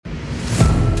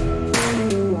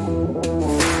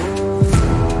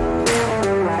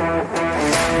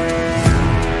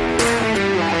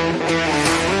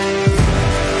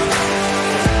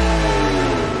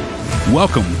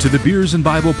Welcome to the Beers and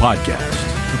Bible Podcast,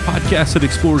 a podcast that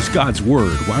explores God's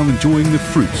Word while enjoying the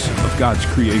fruits of God's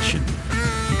creation.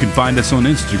 You can find us on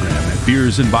Instagram at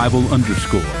Beers and Bible _, on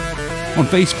Facebook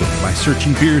by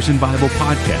searching Beers and Bible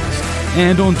Podcast,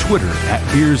 and on Twitter at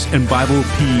Beers and Bible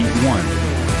P1.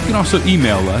 You can also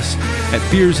email us at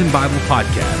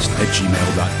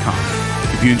beersandbiblepodcast@gmail.com.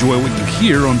 If you enjoy what you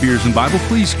hear on Beers and Bible,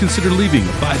 please consider leaving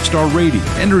a 5-star rating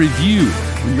and a review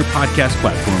on your podcast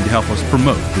platform to help us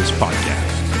promote this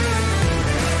podcast.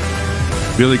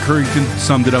 Billy Currington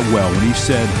summed it up well when he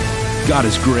said, God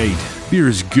is great, beer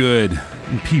is good,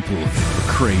 and people are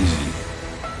crazy.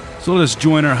 So let us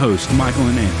join our hosts, Michael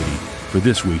and Anthony, for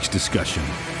this week's discussion.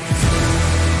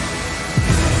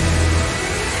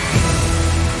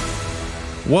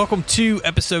 Welcome to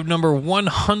episode number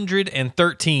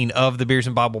 113 of the Beers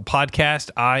and Bible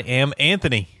Podcast. I am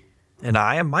Anthony. And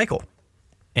I am Michael.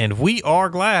 And we are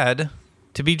glad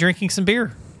to be drinking some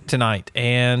beer tonight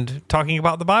and talking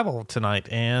about the Bible tonight.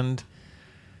 And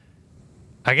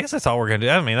I guess that's all we're going to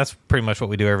do. I mean, that's pretty much what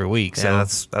we do every week. So yeah,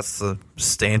 that's the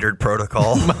standard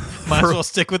protocol. Might as well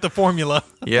stick with the formula.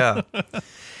 Yeah.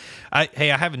 I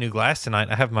have a new glass tonight.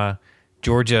 I have my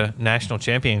Georgia National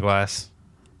Champion glass.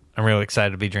 I'm really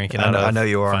excited to be drinking out of. I know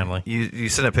you are. Finally. You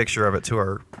sent a picture of it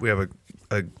to we have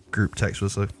a group text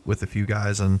with a few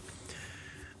guys, and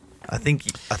I think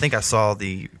I saw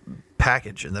the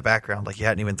package in the background, like you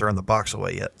hadn't even thrown the box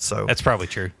away yet. So That's probably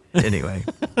true. Anyway,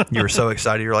 you were so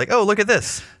excited. You're like, oh, look at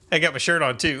this. I got my shirt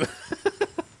on too.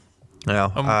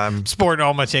 No, I'm sporting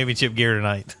all my championship gear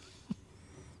tonight.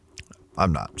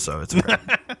 I'm not, so it's okay.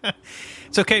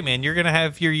 It's okay, man. You're going to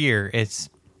have your year. It's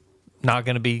not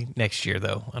going to be next year,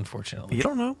 though, unfortunately. You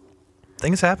don't know.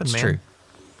 Things happen, It's man. true.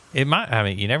 It might. I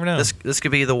mean, you never know. This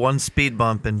could be the one speed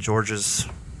bump in Georgia's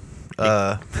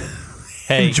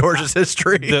Hey, Georgia's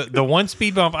history. the one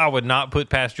speed bump I would not put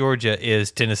past Georgia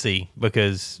is Tennessee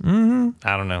because, I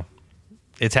don't know.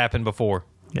 It's happened before.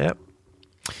 Yep.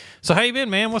 So how you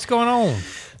been, man? What's going on?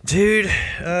 Dude,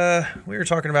 we were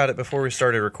talking about it before we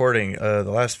started recording. The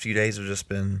last few days have just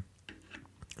been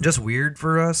just weird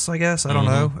for us, I guess. I don't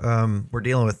know. We're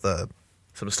dealing with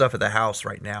some stuff at the house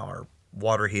right now. Our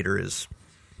water heater is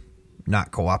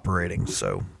not cooperating,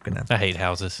 so I hate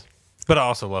houses, but I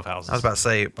also love houses. I was about to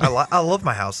say I love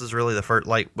my house. It's really the first.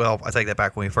 I take that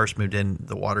back. When we first moved in,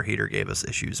 the water heater gave us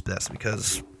issues, but that's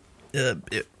because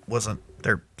it wasn't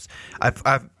there.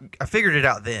 I figured it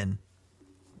out then,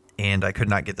 and I could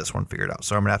not get this one figured out.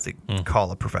 So I'm gonna have to call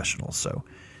a professional. So,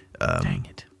 Dang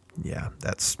it. Yeah,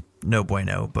 that's no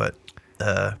bueno. But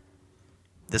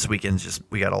this weekend's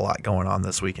we got a lot going on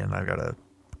this weekend. I've got a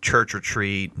church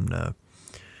retreat and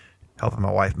helping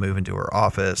my wife move into her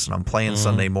office, and I'm playing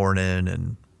Sunday morning.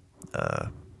 And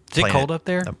is it cold up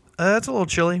there? It's a little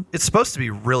chilly. It's supposed to be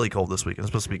really cold this weekend. It's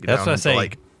supposed to be That's down what I into say.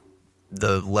 like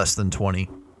the less than 20.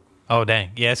 Oh,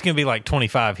 dang. Yeah, it's going to be like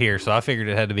 25 here, so I figured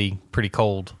it had to be pretty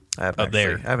cold up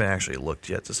there. I haven't actually looked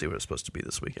yet to see what it's supposed to be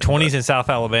this weekend. 20s in South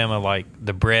Alabama, like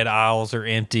the bread aisles are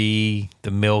empty,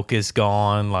 the milk is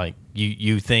gone. Like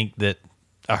you think that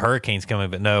a hurricane's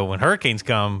coming, but no, when hurricanes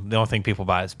come, the only thing people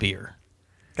buy is beer.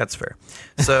 That's fair.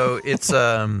 So it's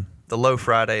the low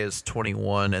Friday is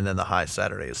 21, and then the high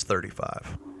Saturday is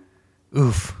 35.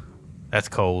 Oof, that's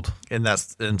cold. And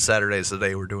Saturday's the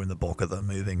day we're doing the bulk of the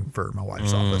moving for my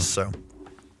wife's office. So,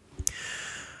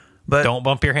 but Don't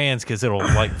bump your hands because it'll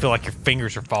feel like your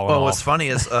fingers are falling well, off. what's funny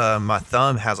is my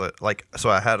thumb has so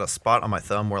I had a spot on my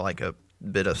thumb where like a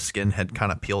bit of skin had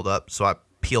kind of peeled up. So I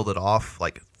peeled it off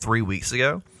like 3 weeks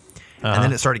ago. And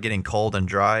then it started getting cold and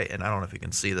dry, and I don't know if you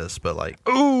can see this, but like,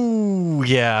 Ooh,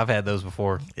 yeah, I've had those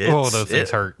before. Those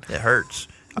things hurt. It hurts,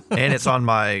 and it's on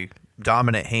my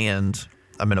dominant hand.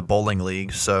 I'm in a bowling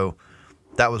league, so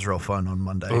that was real fun on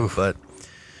Monday. Oof. But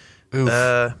Oof.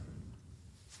 I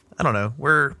don't know.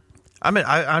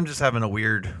 I'm just having a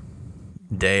weird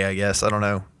day, I guess. I don't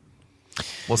know.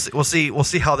 We'll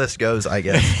see how this goes, I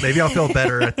guess. Maybe I'll feel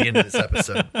better at the end of this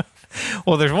episode.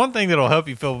 Well, there's one thing that'll help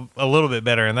you feel a little bit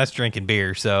better, and that's drinking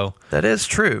beer. So That is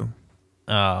true.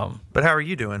 But But how are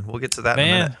you doing? We'll get to that in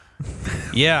a minute.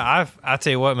 Yeah, I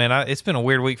tell you what, man, it's been a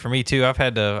weird week for me too. I've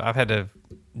had to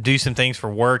do some things for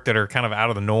work that are kind of out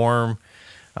of the norm.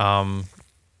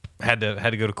 Had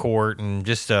to go to court and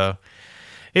just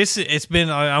it's been.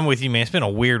 I'm with you, man. It's been a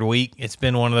weird week. It's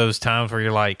been one of those times where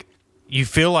you're like, you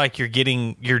feel like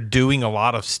you're doing a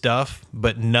lot of stuff,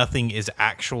 but nothing is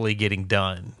actually getting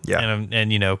done. Yeah.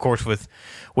 And you know, of course, with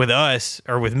us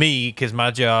or with me, because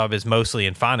my job is mostly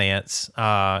in finance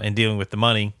and dealing with the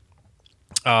money.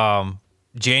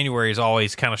 January is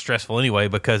always kind of stressful anyway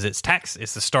because it's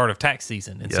the start of tax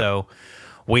season, and so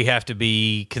we have to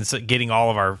be getting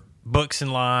all of our books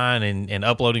in line and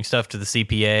uploading stuff to the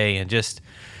CPA, and just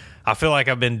I feel like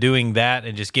I've been doing that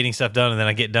and just getting stuff done, and then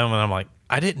I get done and I'm like,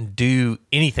 I didn't do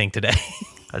anything today.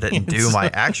 I didn't do my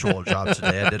actual job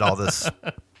today. I did all this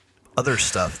other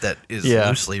stuff that is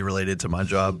loosely related to my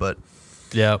job, but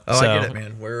yeah. I get it,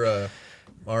 man. We're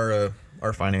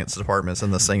our finance department's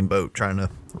in the same boat, trying to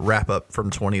wrap up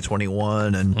from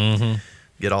 2021 and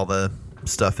get all the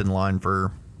stuff in line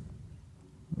for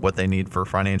what they need for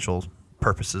financial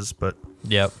purposes. But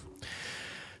yep.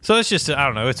 So it's just, I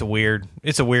don't know, it's a weird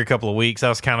couple of weeks. I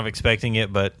was kind of expecting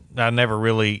it, but I never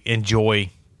really enjoy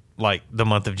like the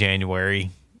month of January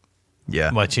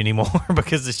much anymore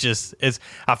because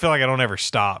I feel like I don't ever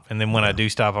stop. And then when I do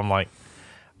stop, I'm like,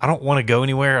 I don't want to go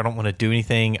anywhere. I don't want to do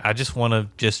anything. I just want to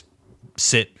just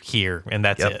sit here and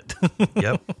that's it.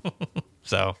 Yep.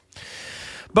 So,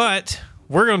 but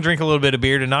we're going to drink a little bit of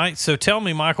beer tonight. So tell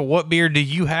me, Michael, what beer do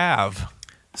you have?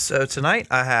 So tonight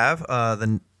I have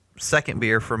the second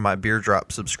beer from my Beer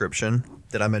Drop subscription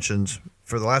that I mentioned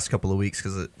for the last couple of weeks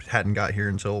because it hadn't got here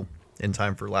until in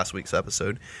time for last week's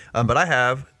episode. But I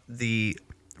have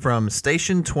from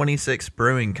Station 26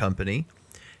 Brewing Company,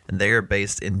 and they are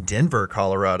based in Denver,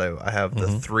 Colorado. I have the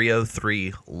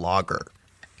 303 Lager.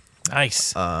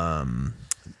 Nice.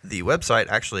 The website,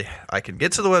 actually, I can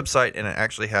get to the website, and it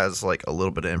actually has like a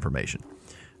little bit of information.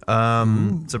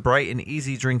 It's a bright and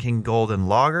easy drinking golden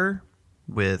lager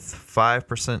with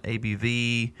 5%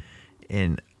 ABV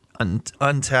and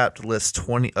Untapped lists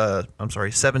 17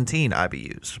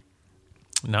 IBUs.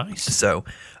 Nice. So,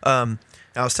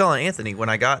 I was telling Anthony when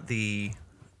I got the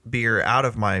beer out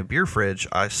of my beer fridge,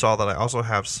 I saw that I also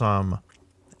have some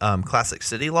Classic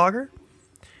City Lager.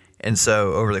 And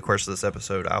so over the course of this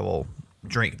episode, I will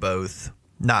drink both.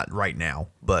 Not right now,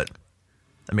 but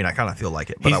I mean, I kind of feel like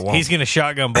it, but I won't. He's going to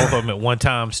shotgun both of them at one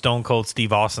time. Stone Cold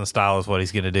Steve Austin style is what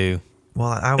he's going to do. Well,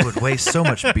 I would waste so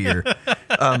much beer.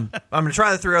 I'm going to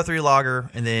try the 303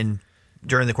 Lager, and then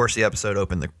during the course of the episode,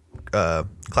 open the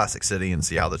Classic City and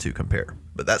see how the two compare.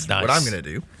 But that's nice. what I'm going to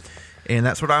do. And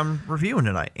that's what I'm reviewing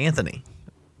tonight. Anthony,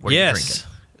 what are you drinking?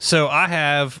 So I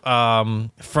have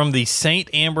from the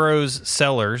St. Ambrose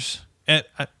Cellars, and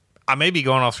I may be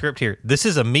going off script here. This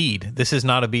is a mead. This is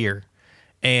not a beer.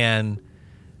 And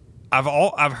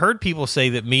I've heard people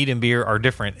say that mead and beer are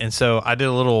different. And so I did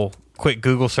a little quick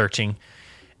Google searching,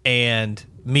 and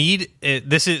mead,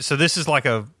 this is like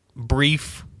a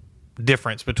brief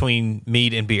difference between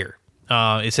mead and beer.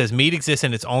 It says mead exists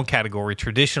in its own category.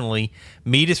 Traditionally,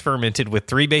 mead is fermented with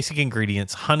 3 basic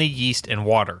ingredients: honey, yeast, and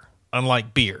water,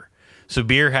 unlike beer. So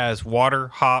beer has water,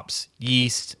 hops,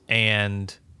 yeast,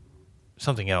 and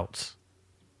something else.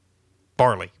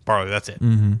 Barley, that's it.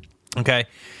 Mm-hmm. Okay.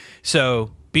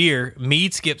 So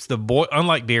mead skips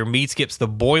unlike beer, mead skips the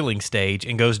boiling stage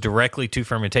and goes directly to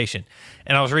fermentation.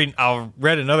 And I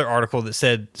read another article that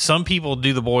said some people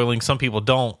do the boiling, some people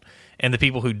don't. And the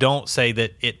people who don't say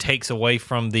that it takes away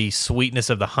from the sweetness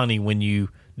of the honey when you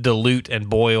dilute and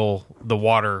boil the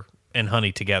water and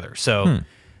honey together. So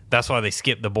that's why they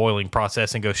skip the boiling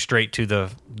process and go straight to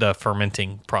the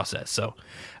fermenting process. So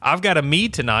I've got a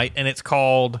mead tonight, and it's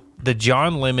called the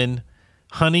John Lemon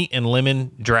Honey and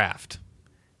Lemon Draft.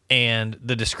 And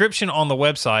the description on the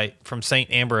website from St.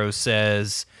 Ambrose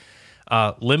says,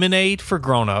 lemonade for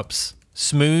grown-ups,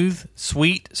 smooth,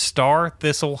 sweet star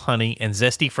thistle honey and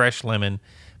zesty fresh lemon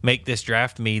make this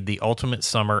draft mead the ultimate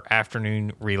summer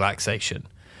afternoon relaxation.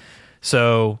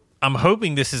 So I'm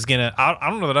hoping this is going to... I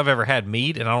don't know that I've ever had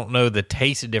mead, and I don't know the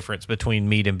taste difference between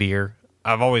mead and beer.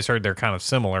 I've always heard they're kind of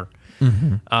similar,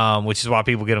 which is why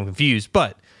people get them confused.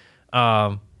 But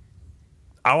I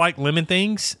like lemon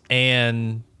things,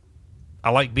 and I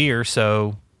like beer,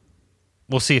 so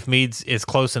we'll see if mead's is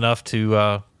close enough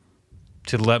to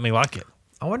let me like it.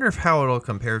 I wonder how it'll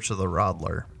compare to the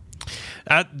Rodler.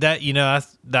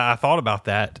 I thought about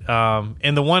that.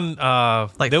 And the one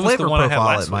like there was flavor the one profile,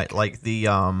 I had last it might like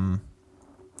the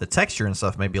texture and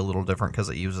stuff may be a little different because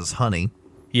it uses honey.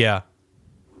 Yeah,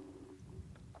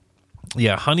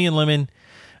 honey and lemon.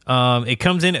 It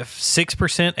comes in at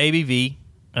 6% ABV,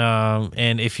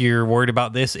 and if you're worried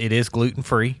about this, it is gluten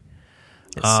free.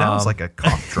 It sounds like a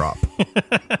cough drop,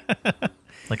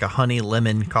 like a honey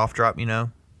lemon cough drop.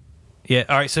 Yeah.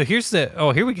 All right. So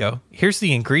here we go. Here's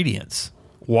the ingredients: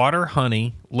 water,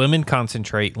 honey, lemon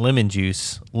concentrate, lemon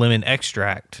juice, lemon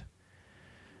extract,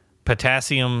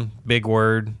 potassium, big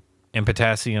word, and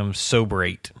potassium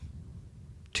sobrate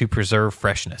to preserve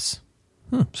freshness.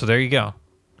 So there you go.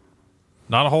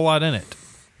 Not a whole lot in it,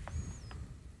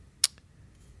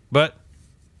 but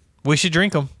we should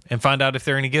drink them and find out if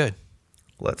they're any good.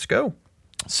 Let's go.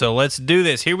 So let's do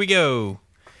this. Here we go.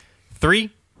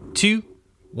 3, 2,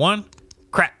 1,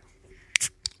 crack.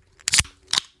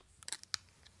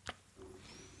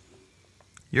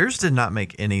 Yours did not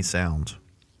make any sound.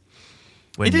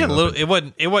 It did a little.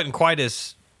 It wasn't quite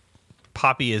as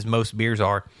poppy as most beers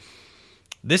are.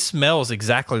 This smells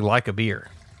exactly like a beer,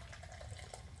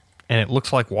 and it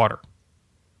looks like water.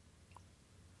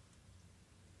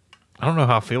 I don't know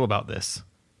how I feel about this.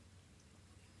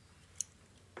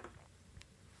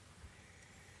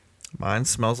 Mine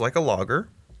smells like a lager.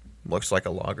 Looks like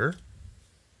a lager.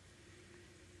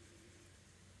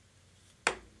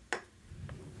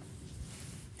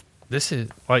 This is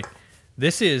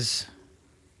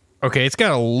okay. It's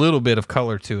got a little bit of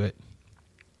color to it,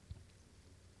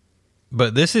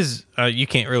 but this is you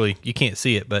can't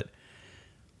see it, but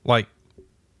like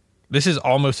this is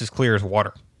almost as clear as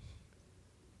water.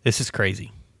 This is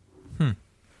crazy.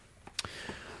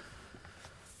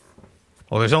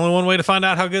 Well, there's only one way to find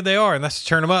out how good they are, and that's to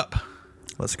turn them up.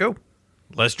 Let's go.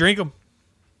 Let's drink them.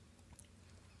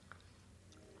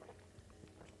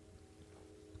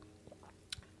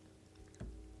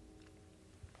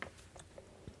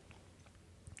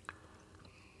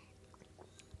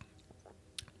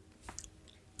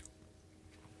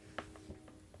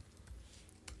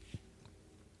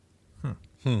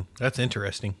 That's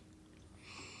interesting.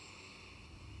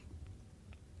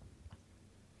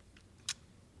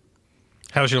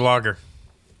 How's your lager?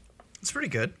 It's pretty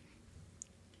good.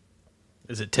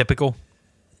 Is it typical?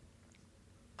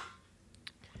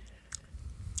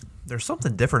 There's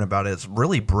something different about it. It's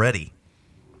really bready.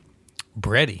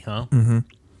 Bready, huh? Mm-hmm.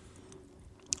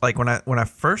 Like when I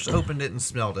first opened it and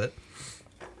smelled it,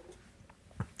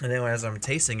 and then as I'm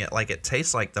tasting it, like it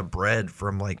tastes like the bread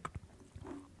from like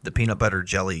the peanut butter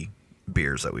jelly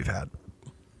beers that we've had.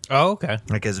 Oh, okay.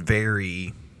 Like it's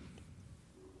very,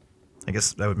 I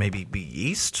guess that would maybe be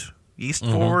yeast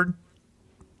forward.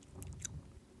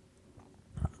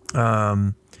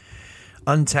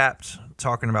 Untapped,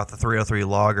 talking about the 303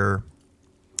 lager.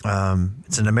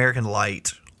 It's an American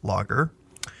light lager,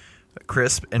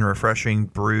 crisp and refreshing,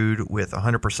 brewed with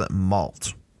 100%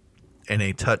 malt and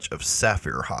a touch of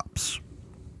sapphire hops.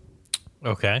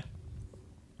 Okay.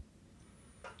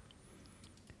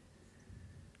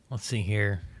 Let's see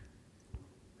here.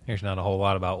 There's not a whole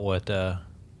lot about what they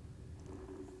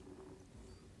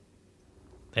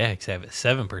actually have it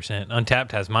 7%.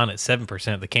 Untapped has mine at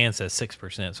 7%. The can says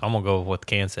 6%, so I'm gonna go with what the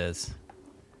can says.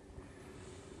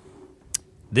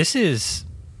 This is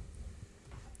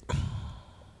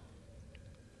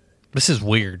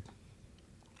weird.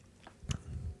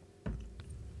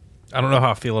 I don't know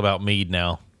how I feel about mead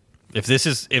now. If this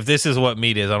is what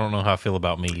mead is, I don't know how I feel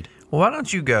about mead. Well, why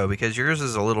don't you go? Because yours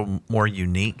is a little more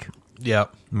unique.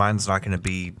 Yep. Mine's not going to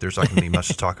be, there's not going to be much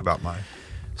to talk about mine.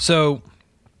 So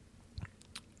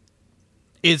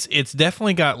it's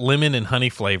definitely got lemon and honey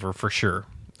flavor for sure.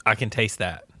 I can taste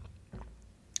that.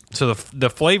 So the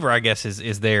flavor, I guess,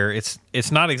 is there.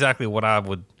 It's not exactly what I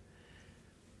would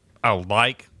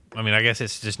like. I mean, I guess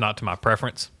it's just not to my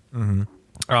preference.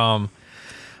 Mm-hmm.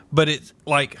 But it's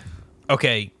like,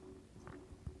 okay,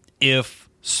 if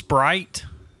Sprite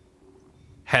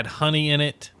had honey in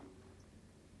it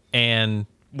and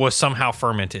was somehow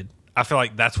fermented, I feel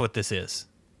like that's what this is.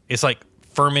 It's like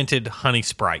fermented honey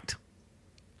Sprite.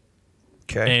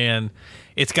 Okay. And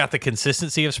it's got the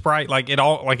consistency of Sprite. It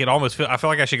almost I feel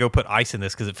like I should go put ice in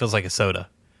this because it feels like a soda.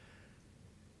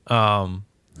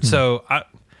 So I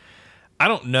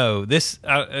don't know. This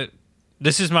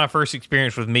is my first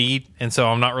experience with mead, and so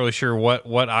I'm not really sure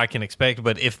what I can expect.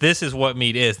 But if this is what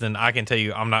mead is, then I can tell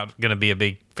you I'm not going to be a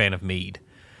big fan of mead.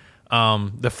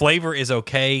 The flavor is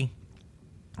okay.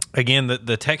 Again,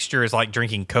 the texture is like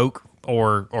drinking Coke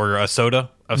or a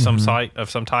soda of some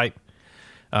type.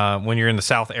 When you're in the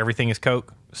South, everything is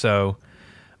Coke. So,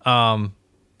 I mean,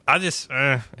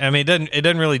 it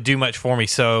doesn't really do much for me.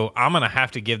 So I'm gonna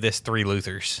have to give this 3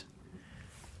 Luthers.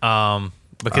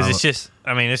 Because it's just.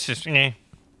 I honestly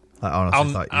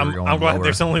thought you were going I'm glad lower.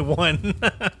 there's only one.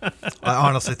 I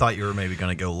honestly thought you were maybe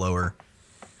going to go lower.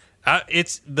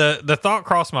 It's the thought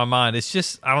crossed my mind. It's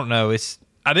just, I don't know.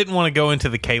 I didn't want to go into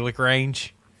the Kalick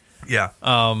range. Yeah.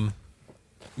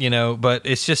 But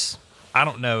it's just, I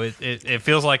don't know. It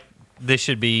feels like this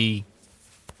should be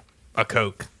a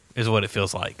Coke, is what it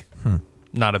feels like.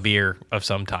 Not a beer of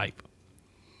some type.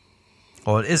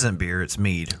 Well, it isn't beer, it's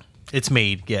mead. It's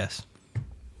mead, yes.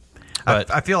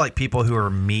 But I feel like people who are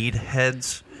mead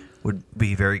heads would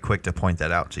be very quick to point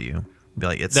that out to you. Be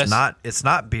like, it's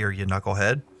not beer, you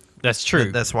knucklehead. That's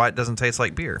true. That's why it doesn't taste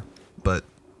like beer. But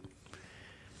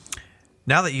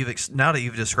now that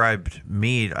you've described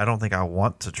mead, I don't think I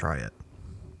want to try it.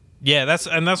 Yeah, that's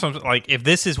what I'm like. If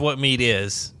this is what mead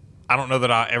is, I don't know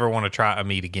that I ever want to try a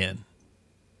mead again.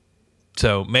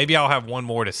 So maybe I'll have one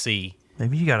more to see.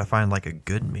 Maybe you got to find like a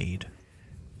good mead.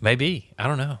 Maybe. I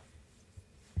don't know.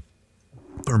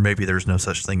 Or maybe there's no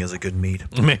such thing as a good mead.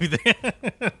 Maybe.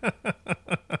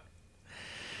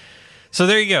 So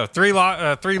there you go. Three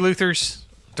Luthers,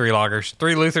 3 lagers,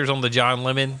 3 Luthers on the John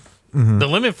Lemon. Mm-hmm. The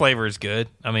lemon flavor is good.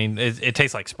 I mean, it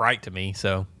tastes like Sprite to me,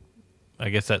 so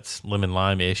I guess that's lemon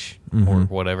lime-ish or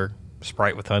whatever.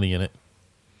 Sprite with honey in it.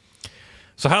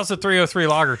 So how's the 303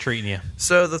 lager treating you?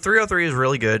 So the 303 is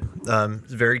really good.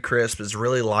 It's very crisp. It's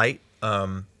really light.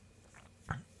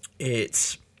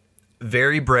 It's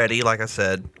very bready, like I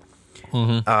said.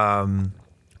 Mm-hmm.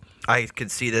 I could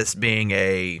see this being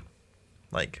a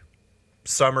like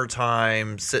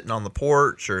summertime, sitting on the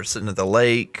porch or sitting at the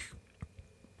lake,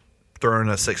 throwing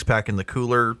a 6-pack in the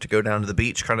cooler to go down to the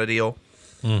beach kind of deal.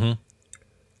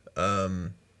 Mm-hmm.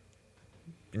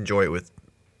 Enjoy it with,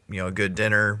 a good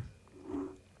dinner.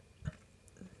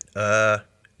 But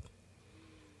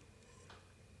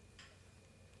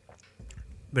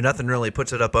nothing really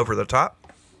puts it up over the top.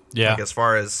 Yeah. Like as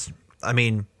far as,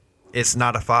 it's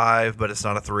not a 5, but it's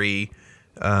not a 3.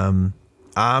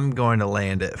 I'm going to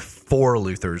land at 4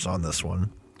 Luthers on this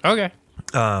one. Okay.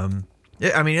 Yeah,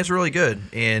 it's really good.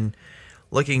 And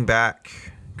looking back,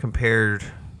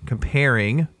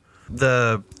 comparing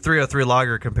the 303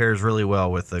 lager compares really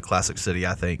well with the Classic City,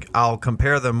 I think. I'll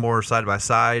compare them more side by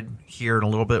side here in a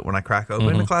little bit when I crack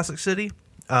open the Classic City.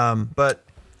 But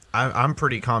I'm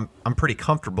pretty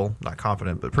comfortable, not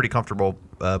confident, but pretty comfortable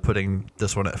putting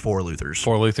this one at 4 Luthers.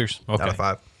 4 Luthers? Okay. Out of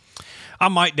 5. I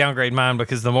might downgrade mine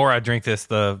because the more I drink this,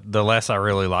 the less I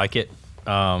really like it.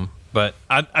 But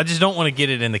I just don't want to get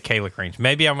it in the Kalick range.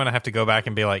 Maybe I'm going to have to go back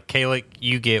and be like, Kalick,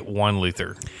 you get 1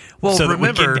 Luther. Well, so remember,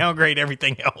 that we can downgrade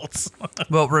everything else.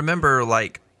 Well, remember,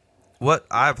 what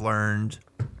I've learned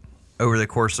over the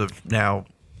course of now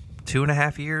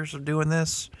 2.5 years of doing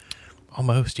this.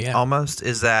 Almost, yeah. Almost,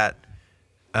 is that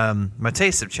my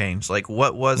tastes have changed. Like,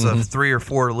 what was a 3 or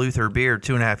 4 Luther beer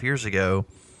 2.5 years ago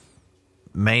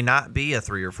may not be a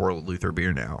 3 or 4 Luther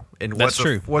beer now. And That's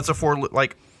true. What's a 4,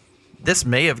 this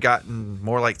may have gotten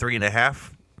more like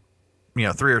 3.5,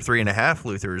 3 or 3.5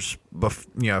 Luthers,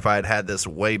 if I had this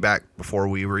way back before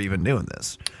we were even doing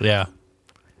this. Yeah.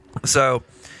 So,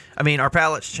 our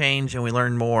palates change and we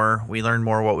learn more. We learn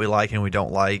more what we like and we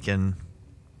don't like, and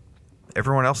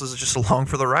everyone else is just along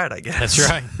for the ride, I guess. That's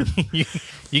right.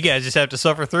 You guys just have to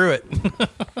suffer through it.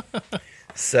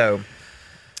 So,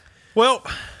 well,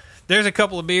 there's a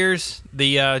couple of beers.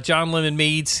 The John Lemon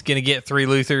Mead's going to get 3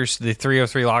 Luthers. The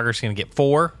 303 Lager's going to get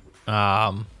 4.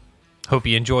 Hope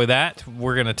you enjoy that.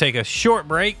 We're going to take a short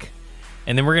break,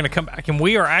 and then we're going to come back, and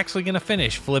we are actually going to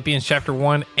finish Philippians chapter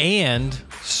 1 and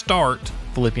start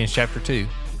Philippians chapter 2.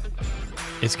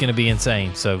 It's going to be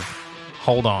insane, so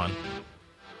hold on.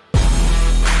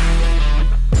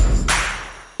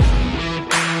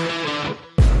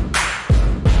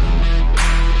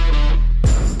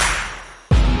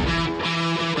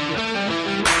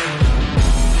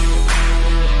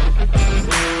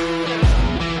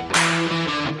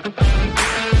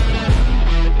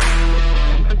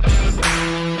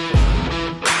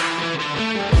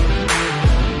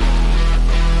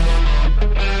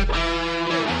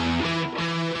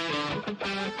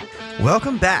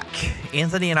 welcome back.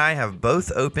 Anthony and I have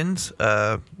both opened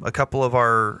a couple of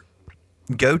our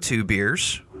go-to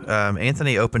beers.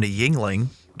 Anthony opened a Yingling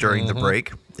during the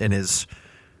break and is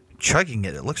chugging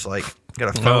it. It looks like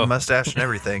got a foam mustache and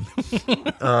everything.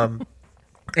 And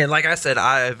like I said,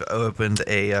 I've opened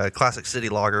a Classic City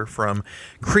Lager from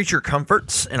Creature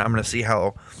Comforts, and I'm going to see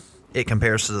how it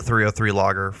compares to the 303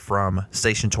 Lager from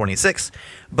Station 26.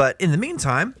 But in the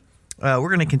meantime, we're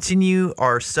going to continue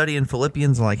our study in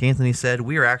Philippians. And like Anthony said,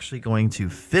 we are actually going to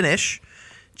finish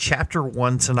chapter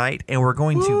 1 tonight, and we're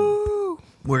going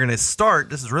to start.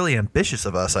 This is really ambitious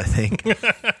of us, I think,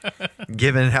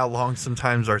 given how long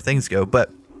sometimes our things go.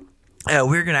 But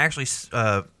we're going to actually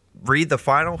read the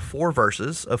final 4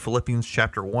 verses of Philippians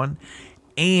chapter 1,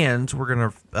 and we're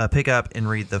going to pick up and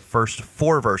read the first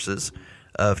 4 verses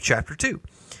of chapter 2.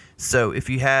 So if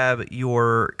you have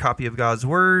your copy of God's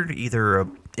Word, either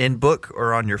in book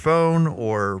or on your phone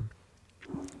or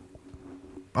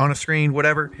on a screen,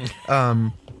 whatever,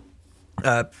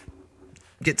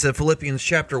 get to Philippians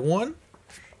chapter 1,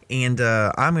 and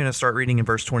I'm going to start reading in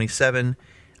verse 27.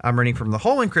 I'm reading from the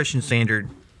Holman Christian Standard,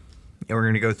 and we're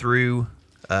going to go through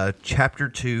chapter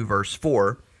 2, verse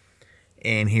 4,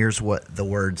 and here's what the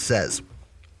Word says.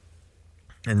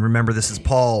 And remember, this is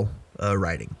Paul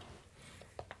writing.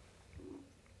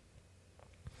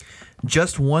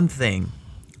 Just one thing,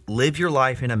 live your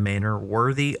life in a manner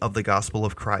worthy of the gospel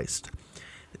of Christ.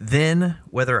 Then,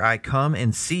 whether I come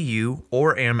and see you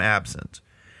or am absent,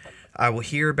 I will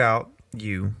hear about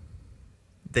you,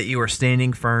 that you are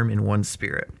standing firm in one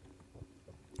spirit,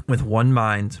 with one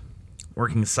mind,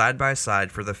 working side by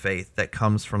side for the faith that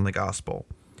comes from the gospel,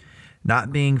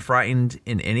 not being frightened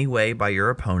in any way by your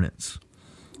opponents.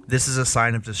 This is a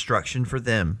sign of destruction for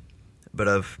them,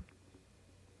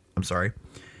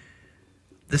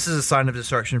 This is a sign of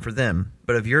destruction for them,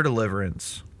 but of your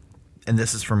deliverance, and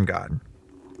this is from God.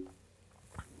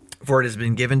 For it has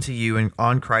been given to you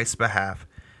on Christ's behalf,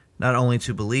 not only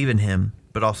to believe in him,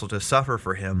 but also to suffer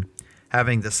for him,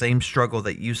 having the same struggle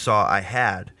that you saw I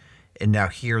had, and now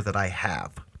hear that I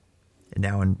have. And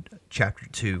now in chapter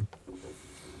 2.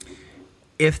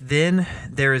 If then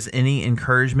there is any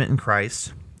encouragement in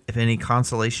Christ, if any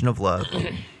consolation of love,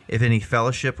 if any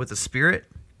fellowship with the Spirit,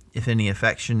 if any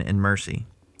affection and mercy,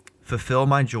 fulfill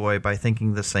my joy by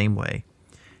thinking the same way,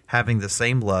 having the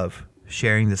same love,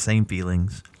 sharing the same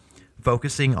feelings,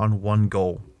 focusing on one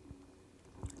goal.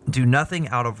 Do nothing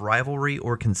out of rivalry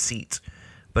or conceit,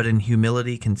 but in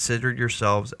humility consider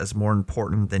yourselves as more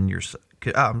important than yourself.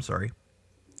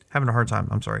 Having a hard time.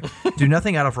 Do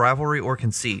nothing out of rivalry or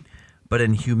conceit, but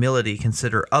in humility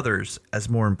consider others as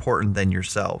more important than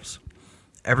yourselves.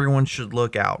 Everyone should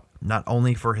look out, not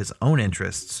only for his own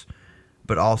interests,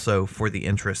 but also for the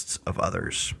interests of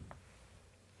others.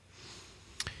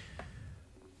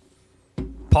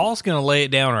 Paul's going to lay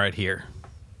it down right here.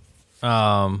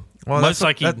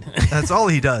 That's all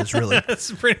he does, really.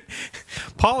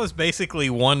 Paul is basically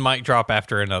one mic drop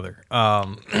after another.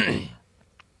 The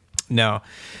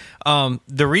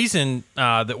reason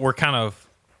that we're kind of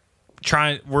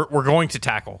we're going to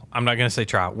tackle, I'm not going to say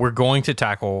try, we're going to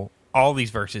tackle all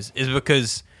these verses is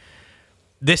because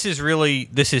this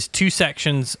is two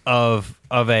sections of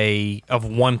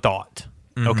one thought.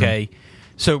 Mm-hmm. Okay.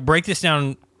 So break this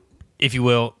down, if you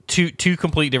will, two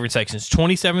complete different sections.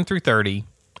 27 through 30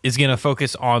 is going to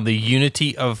focus on the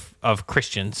unity of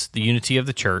Christians, the unity of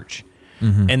the church.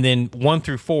 Mm-hmm. And then 1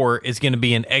 through 4 is going to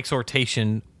be an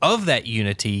exhortation of that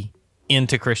unity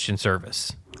into Christian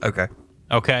service. Okay.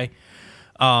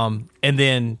 And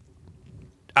then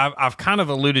I've kind of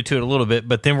alluded to it a little bit,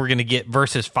 but then we're going to get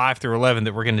verses 5 through 11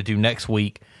 that we're going to do next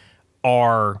week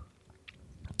are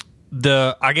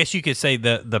I guess you could say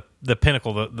the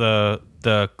pinnacle,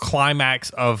 the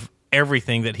climax of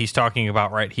everything that he's talking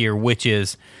about right here, which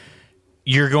is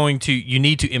you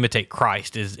need to imitate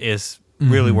Christ is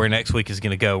really where next week is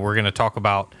going to go. We're going to talk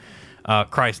about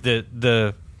Christ.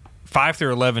 The 5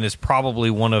 through 11 is probably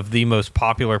one of the most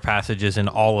popular passages in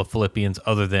all of Philippians,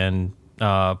 other than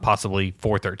possibly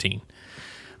 4:13.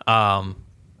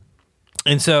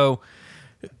 And so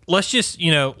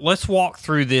let's walk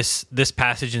through this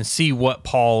passage and see what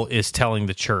Paul is telling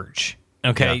the church.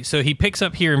 Okay, yeah. So he picks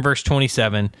up here in verse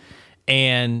 27,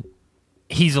 and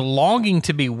he's longing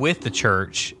to be with the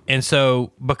church, and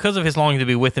so because of his longing to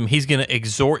be with them, he's going to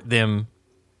exhort them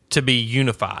to be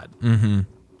unified. Mm-hmm.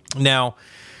 Now,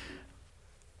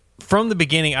 from the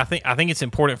beginning, I think it's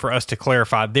important for us to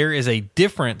clarify there is a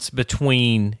difference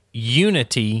between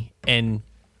unity and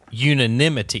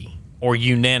unanimity or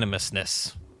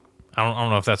unanimousness. I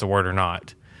don't know if that's a word or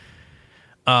not.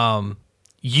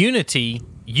 Unity,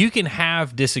 you can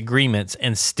have disagreements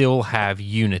and still have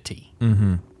unity.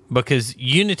 Mm-hmm. Because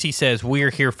unity says we are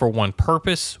here for one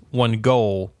purpose, one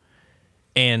goal,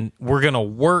 and we're going to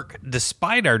work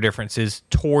despite our differences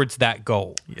towards that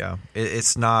goal. Yeah.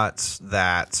 It's not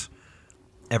that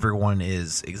everyone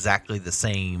is exactly the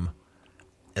same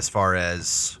as far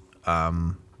as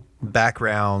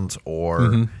background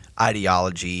or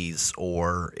ideologies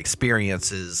or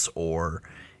experiences or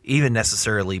even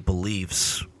necessarily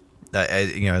beliefs.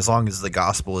 As long as the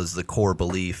gospel is the core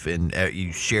belief and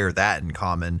you share that in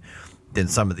common, then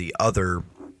some of the other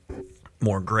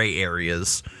more gray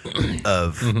areas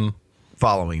of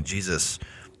following Jesus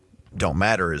don't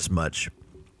matter as much.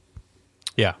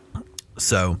 Yeah.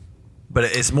 So, but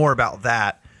it's more about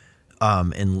that,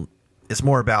 and it's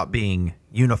more about being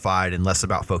unified and less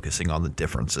about focusing on the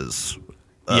differences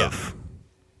of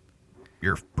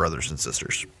your brothers and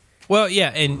sisters. Well, yeah,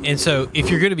 and so if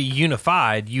you're going to be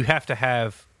unified, you have to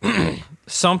have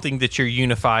something that you're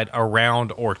unified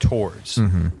around or towards.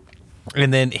 Mm-hmm.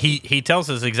 And then he tells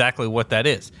us exactly what that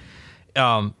is.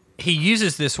 He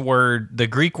uses this word, the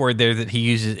Greek word there that he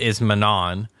uses is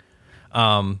menon.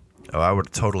 I would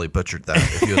have totally butchered that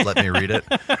if you had let me read it.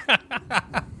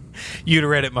 You'd have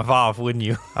read it Mavav, wouldn't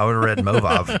you? I would have read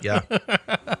Movav, yeah.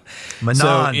 Menon.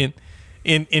 So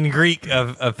in Greek,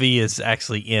 a V is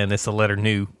actually N. It's the letter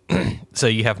nu. So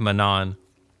you have menon.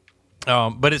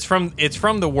 But it's from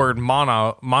the word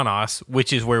monos,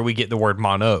 which is where we get the word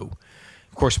mono.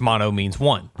 Of course, mono means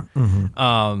one.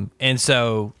 And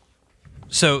so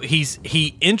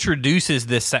he introduces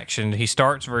this section. He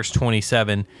starts verse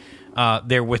 27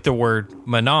 there with the word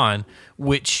monon,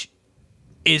 which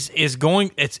is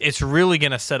going. It's really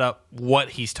going to set up what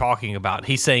he's talking about.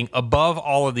 He's saying above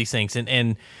all of these things,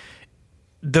 and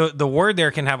the word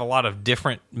there can have a lot of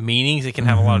different meanings. It can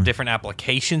have a lot of different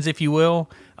applications, if you will.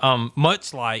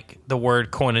 Much like the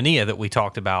word koinonia that we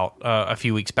talked about a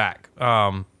few weeks back.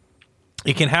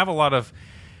 It can have a lot of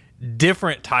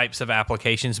different types of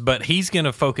applications, but he's going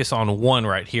to focus on one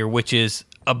right here, which is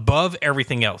above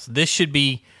everything else. This should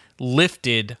be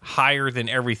lifted higher than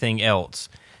everything else.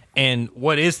 And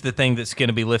what is the thing that's going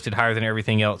to be lifted higher than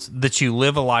everything else? That you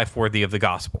live a life worthy of the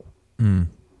gospel.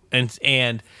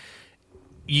 And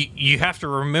you have to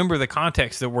remember the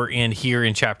context that we're in here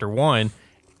in chapter 1.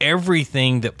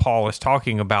 Everything that Paul is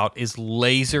talking about is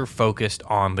laser focused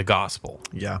on the gospel.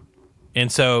 Yeah.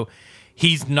 And so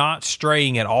he's not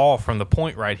straying at all from the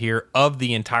point right here of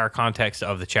the entire context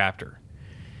of the chapter.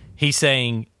 He's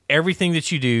saying everything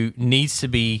that you do needs to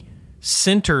be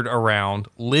centered around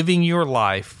living your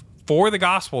life for the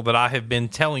gospel that I have been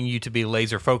telling you to be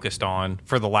laser focused on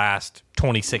for the last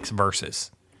 26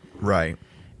 verses. Right.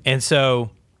 And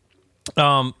so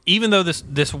even though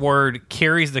this word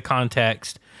carries the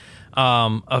context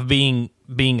of being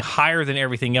higher than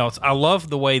everything else, I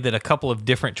love the way that a couple of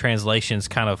different translations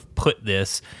kind of put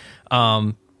this.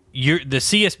 The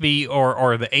CSB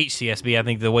or the HCSB, I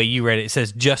think the way you read it, it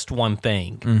says just one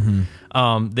thing.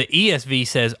 The ESV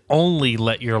says only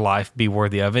let your life be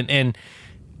worthy of it. And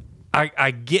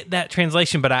I get that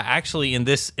translation, but I actually in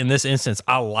this instance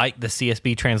I like the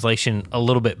CSB translation a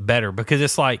little bit better, because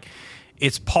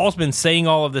it's Paul's been saying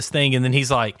all of this thing, and then he's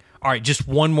like, all right, just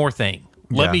one more thing.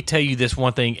 Let me tell you this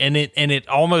one thing. And it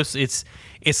almost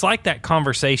it's like that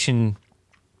conversation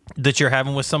that you're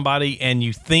having with somebody, and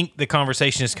you think the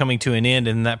conversation is coming to an end,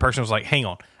 and that person was like, hang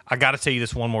on, I got to tell you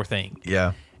this one more thing.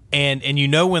 Yeah. And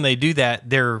when they do that,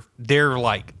 they're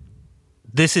like,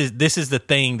 this is the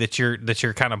thing that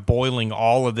you're kind of boiling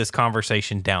all of this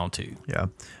conversation down to. Yeah.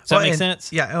 Does that make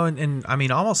sense? Yeah. Oh, and I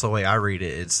mean, almost the way I read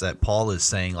it, it's that Paul is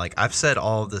saying, like, I've said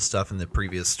all of this stuff in the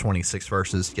previous 26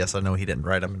 verses. Yes, I know he didn't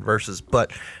write them in verses,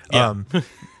 but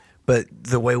but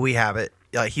the way we have it,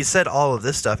 he said all of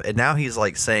this stuff, and now he's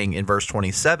like saying in verse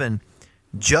 27,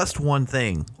 just one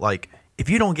thing. Like, if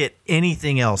you don't get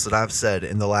anything else that I've said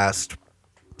in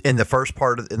the first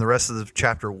part in the rest of the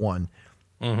chapter 1,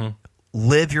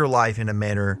 live your life in a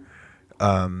manner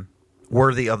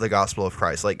worthy of the gospel of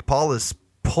Christ. Like, Paul is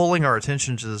pulling our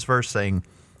attention to this verse, saying,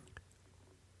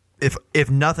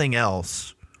 if nothing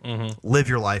else, live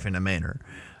your life in a manner.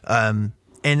 And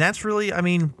that's really, I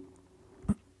mean,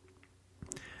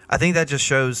 I think that just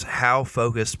shows how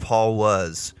focused Paul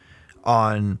was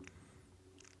on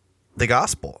the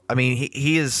gospel. I mean,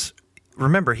 he is,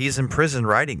 remember, he's in prison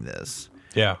writing this.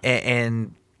 Yeah.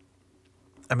 And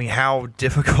I mean, how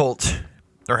difficult,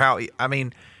 or how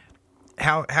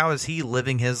is he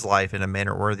living his life in a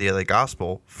manner worthy of the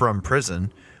gospel from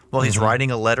prison? Well, he's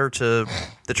writing a letter to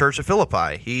the church of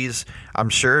Philippi. He's, I'm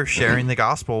sure, sharing the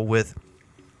gospel with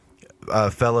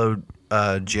fellow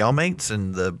jailmates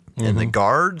and the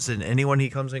guards and anyone he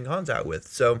comes in contact with.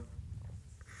 So,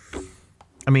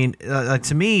 I mean,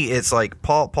 to me, it's like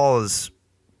Paul is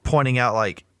pointing out,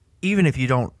 like, even if you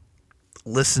don't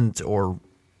listen to or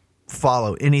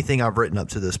follow anything I've written up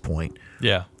to this point,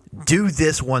 do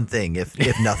this one thing, if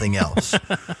nothing else.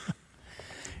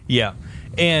 Yeah.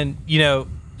 And, you know,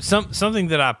 something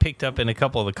that I picked up in a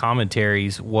couple of the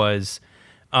commentaries was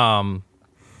Paul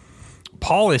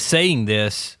is saying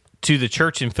this to the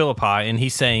church in Philippi, and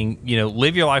he's saying, you know,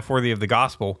 live your life worthy of the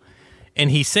gospel. And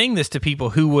he's saying this to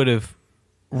people who would have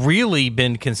really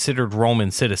been considered Roman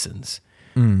citizens.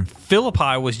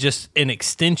 Philippi was just an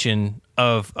extension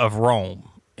of Rome.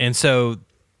 And so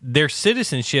their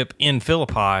citizenship in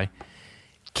Philippi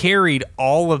carried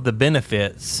all of the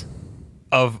benefits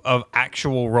of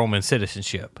actual Roman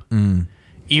citizenship,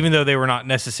 even though they were not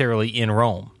necessarily in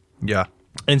Rome. Yeah.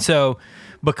 And so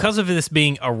because of this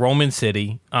being a Roman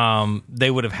city,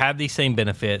 they would have had these same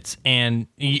benefits. And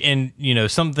you know,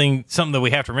 something that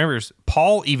we have to remember is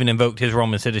Paul even invoked his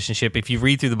Roman citizenship. If you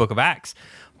read through the book of Acts,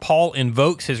 Paul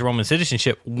invokes his Roman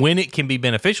citizenship when it can be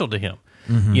beneficial to him.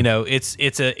 You know, it's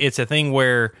a thing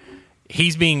where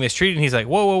he's being mistreated, and he's like,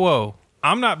 whoa,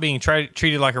 I'm not being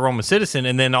treated like a Roman citizen.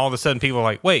 And then all of a sudden people are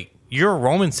like, wait, you're a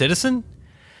Roman citizen?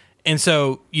 And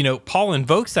so, you know, Paul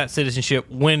invokes that citizenship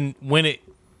when it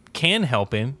can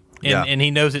help him, and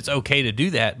he knows it's okay to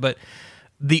do that. But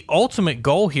the ultimate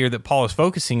goal here that Paul is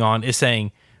focusing on is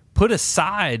saying, put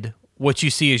aside what you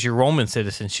see as your Roman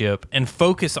citizenship and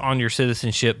focus on your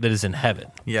citizenship that is in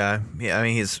heaven. Yeah. I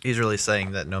mean, he's really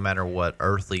saying that no matter what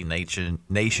earthly nation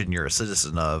you're a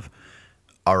citizen of,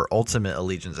 our ultimate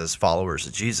allegiance as followers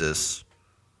of Jesus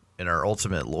and our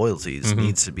ultimate loyalties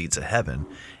needs to be to heaven.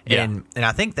 Yeah. And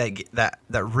I think that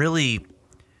really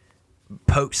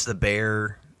pokes the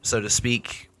bear, so to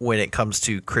speak, when it comes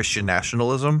to Christian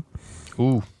nationalism.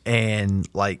 Ooh. And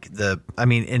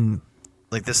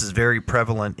this is very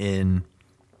prevalent in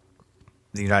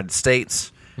the United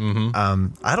States.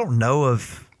 Mm-hmm. I don't know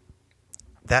of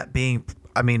that being,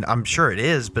 I'm sure it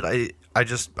is, but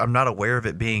I'm not aware of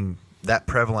it being that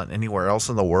prevalent anywhere else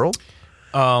in the world.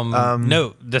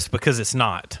 No, that's because it's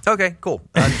not. Okay, cool.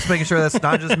 I'm just making sure that's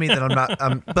not just me, that I'm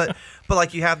not. But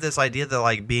like, you have this idea that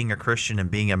like being a Christian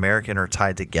and being American are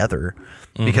tied together,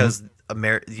 because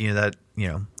the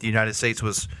United States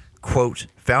was, quote,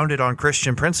 founded on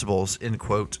Christian principles, end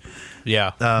quote.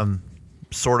 Yeah.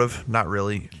 Sort of, not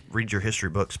really. Read your history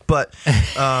books, but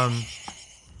and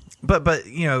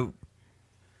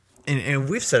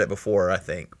we've said it before. I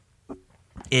think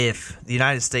if the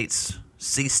United States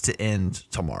ceased to end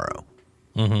tomorrow,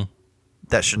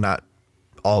 that should not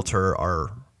alter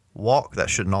our walk. That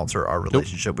shouldn't alter our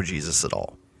relationship with Jesus at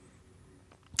all.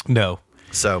 No.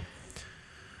 So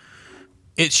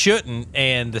it shouldn't,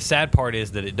 and the sad part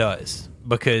is that it does,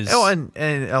 because and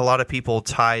a lot of people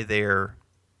tie their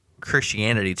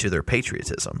Christianity to their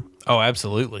patriotism. Oh,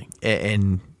 absolutely.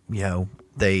 And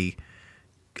they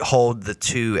hold the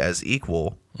two as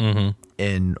equal,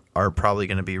 and are probably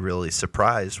going to be really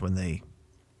surprised when they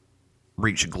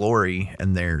reach glory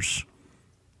and there's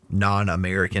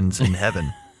non-Americans in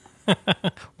heaven.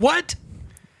 What?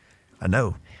 I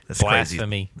know. That's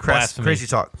Blasphemy. Blasphemy. Crazy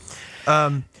talk.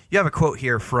 You have a quote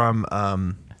here from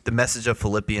The Message of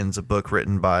Philippians, a book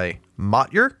written by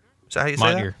Motyer. Is that how you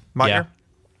say that? Motyer.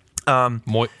 Yeah.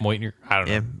 Moitner. I don't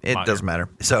know. Yeah, it Motyer. doesn't matter.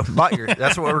 So Motyer,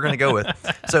 that's what we're going to go with.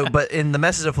 So, but in The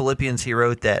Message of Philippians, he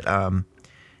wrote that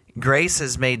grace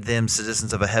has made them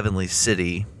citizens of a heavenly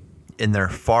city. In their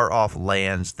far-off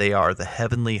lands, they are the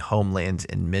heavenly homeland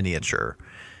in miniature.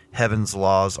 Heaven's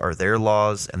laws are their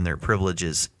laws, and their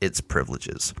privileges its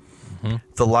privileges.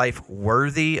 The life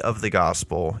worthy of the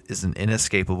gospel is an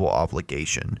inescapable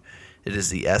obligation. It is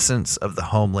the essence of the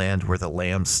homeland where the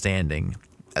lamb standing,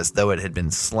 as though it had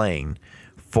been slain,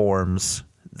 forms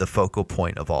the focal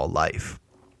point of all life.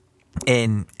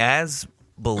 And as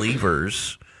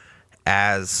believers,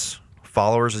 as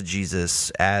followers of Jesus,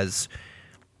 as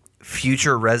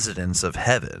future residents of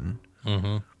heaven,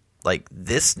 like,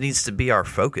 this needs to be our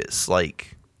focus.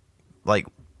 Like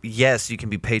yes, you can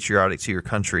be patriotic to your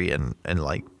country, and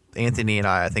like Anthony and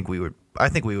I think we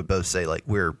would both say, like,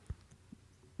 we're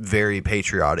very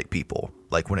patriotic people,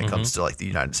 like, when it comes to like the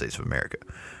United States of America.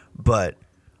 But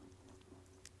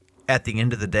at the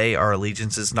end of the day, our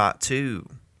allegiance is not to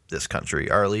this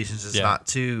country. Our allegiance is not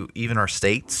to even our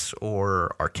states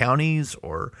or our counties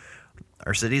or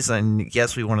our cities. And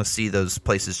yes, we want to see those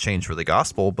places change for the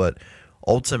gospel, but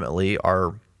ultimately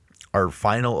our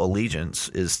final allegiance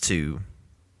is to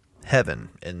heaven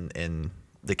and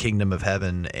the kingdom of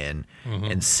heaven, and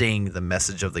seeing the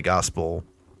message of the gospel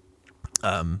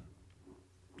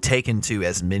taken to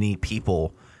as many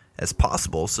people as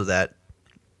possible, so that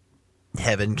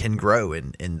heaven can grow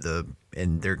and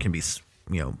there can be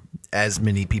as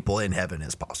many people in heaven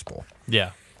as possible.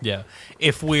 Yeah.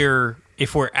 If we're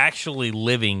actually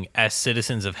living as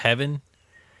citizens of heaven,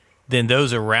 then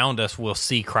those around us will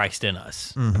see Christ in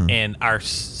us, and our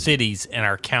cities and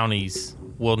our counties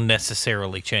will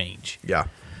necessarily change. Yeah.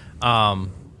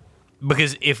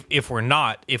 Because if we're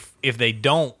not, if they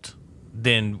don't,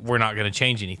 then we're not going to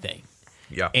change anything.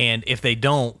 Yeah. And if they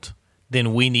don't,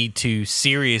 then we need to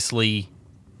seriously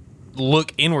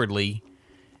look inwardly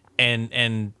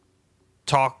and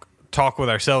talk with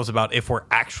ourselves about if we're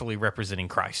actually representing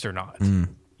Christ or not.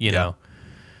 You know,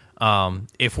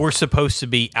 if we're supposed to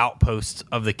be outposts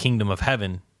of the kingdom of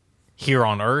heaven here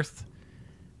on earth,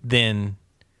 then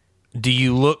do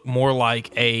you look more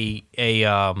like the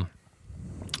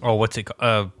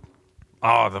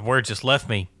word just left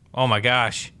me. Oh my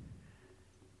gosh.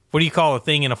 What do you call a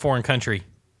thing in a foreign country?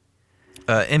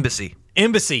 Embassy.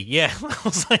 Embassy, yeah. I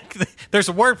was like, there's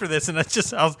a word for this, and I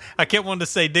kept wanting to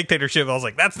say dictatorship. I was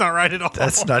like, that's not right at all.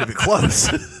 That's not even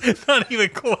close. Not even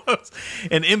close.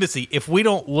 An embassy. If we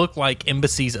don't look like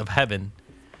embassies of heaven,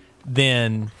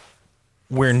 then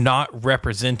we're not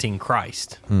representing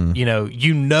Christ.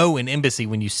 You know an embassy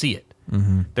when you see it.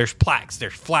 There's plaques,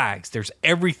 there's flags, there's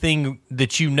everything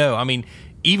that you know. I mean,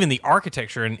 even the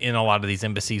architecture in a lot of these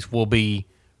embassies will be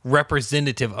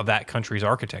representative of that country's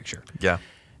architecture. Yeah.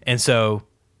 And so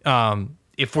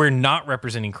if we're not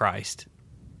representing Christ,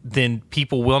 then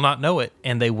people will not know it,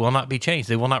 and they will not be changed.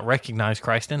 They will not recognize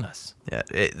Christ in us. Yeah,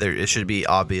 it should be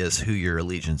obvious who your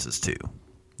allegiance is to.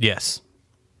 Yes,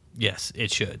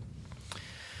 it should.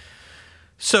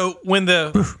 So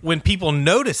when people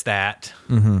notice that,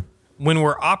 when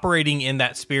we're operating in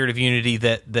that spirit of unity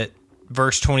that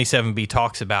verse 27b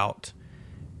talks about,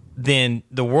 then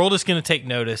the world is going to take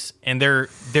notice, and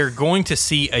they're going to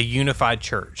see a unified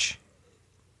church,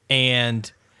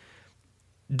 and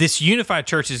this unified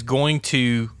church is going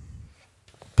to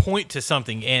point to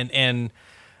something. And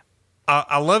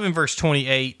I love in verse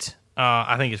 28,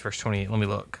 I think it's verse 28, let me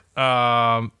look.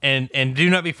 And do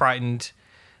not be frightened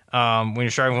when you're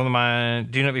striving with the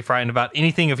mind. Do not be frightened about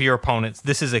anything of your opponents.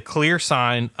 This is a clear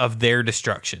sign of their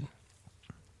destruction.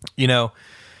 You know,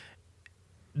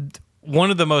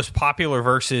 one of the most popular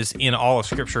verses in all of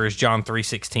Scripture is John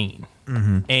 3:16.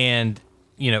 And,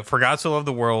 you know, for God so loved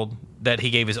the world that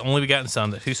he gave his only begotten Son,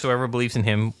 that whosoever believes in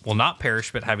him will not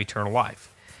perish but have eternal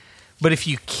life. But if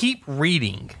you keep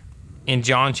reading in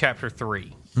John chapter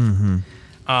 3, and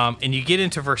you get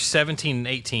into verse 17 and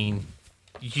 18,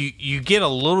 you get a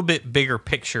little bit bigger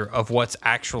picture of what's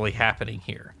actually happening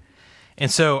here. And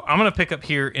so I'm going to pick up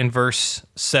here in verse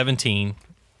 17,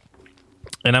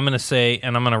 and I'm going to say,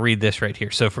 and I'm going to read this right here.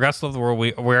 So for God so loved the world,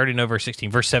 we already know verse 16.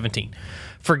 Verse 17,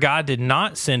 for God did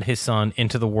not send his Son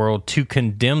into the world to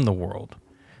condemn the world,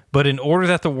 but in order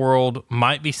that the world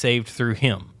might be saved through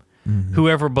him.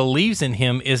 Whoever believes in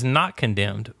him is not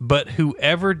condemned, but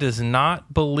whoever does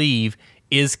not believe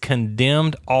is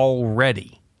condemned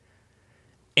already.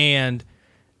 And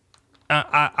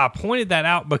I pointed that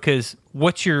out because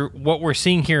what we're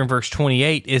seeing here in verse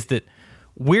 28 is that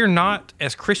we're not,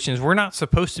 as Christians, we're not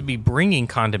supposed to be bringing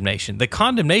condemnation. The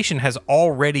condemnation has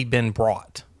already been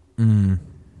brought. And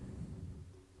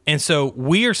so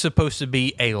we are supposed to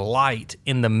be a light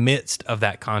in the midst of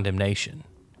that condemnation.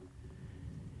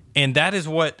 And that is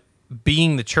what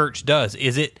being the church does,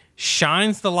 is it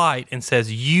shines the light and says,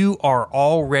 you are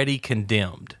already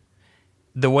condemned.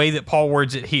 The way that Paul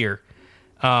words it here,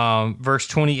 verse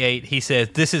 28, he says,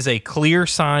 this is a clear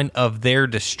sign of their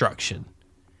destruction.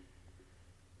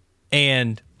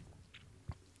 And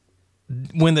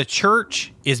when the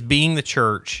church is being the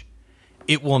church,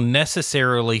 it will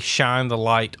necessarily shine the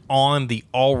light on the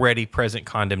already present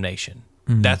condemnation.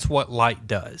 That's what light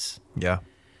does. Yeah.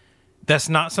 That's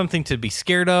not something to be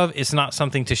scared of. It's not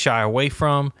something to shy away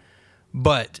from.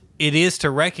 But it is to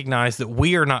recognize that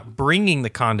we are not bringing the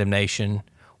condemnation.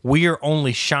 We are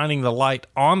only shining the light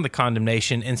on the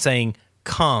condemnation and saying,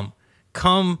 come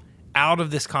out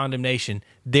of this condemnation.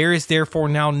 There is therefore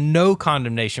now no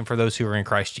condemnation for those who are in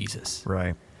Christ Jesus.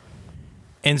 Right.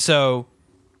 And so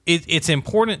it's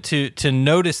important to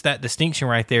notice that distinction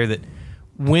right there, that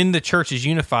when the church is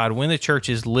unified, when the church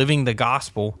is living the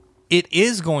gospel, it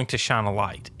is going to shine a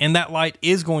light, and that light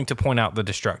is going to point out the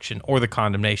destruction or the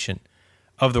condemnation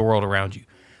of the world around you.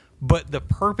 But the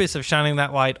purpose of shining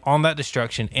that light on that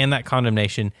destruction and that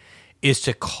condemnation is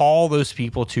to call those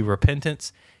people to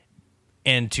repentance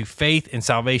and to faith and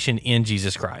salvation in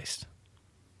Jesus Christ.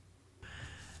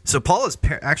 So Paul is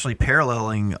actually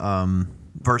paralleling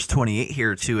verse 28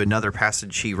 here to another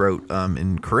passage he wrote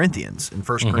in Corinthians, in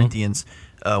 1 Corinthians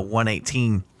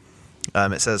 1:18.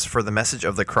 It says, for the message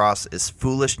of the cross is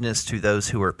foolishness to those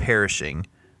who are perishing,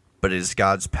 but it is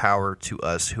God's power to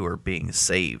us who are being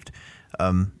saved.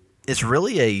 It's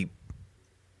really a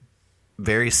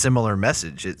very similar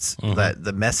message. It's that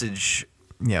the message,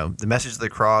 the message of the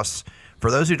cross, for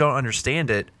those who don't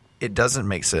understand it, it doesn't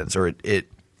make sense, or it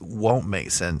won't make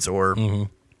sense, or,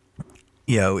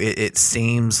 it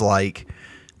seems like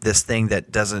this thing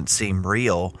that doesn't seem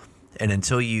real. And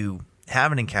until you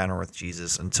have an encounter with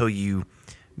Jesus, until you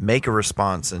make a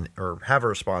response or have a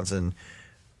response and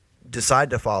decide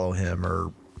to follow him,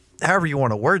 or however you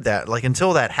want to word that, like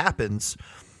until that happens,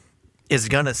 it's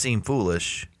going to seem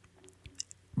foolish.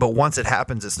 But once it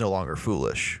happens, it's no longer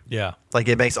foolish. Yeah. Like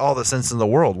it makes all the sense in the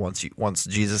world once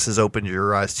Jesus has opened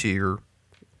your eyes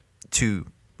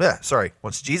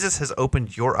once Jesus has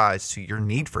opened your eyes to your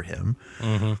need for him,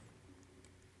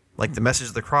 like the message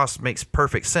of the cross makes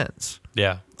perfect sense.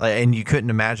 Yeah. And you couldn't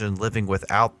imagine living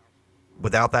without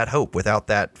that hope, without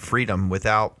that freedom,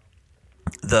 without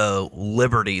the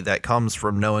liberty that comes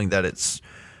from knowing that it's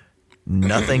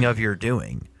nothing of your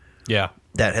doing. Yeah.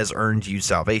 That has earned you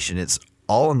salvation. It's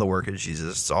all in the work of Jesus.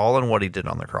 It's all in what he did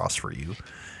on the cross for you.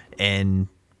 And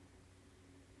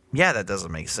yeah, that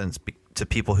doesn't make sense to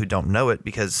people who don't know it,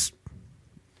 because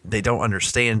they don't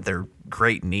understand their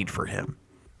great need for him.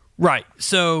 Right.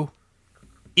 So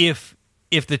if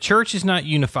the church is not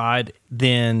unified,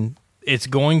 then it's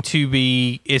going to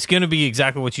be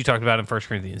exactly what you talked about in 1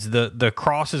 Corinthians. The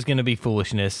cross is going to be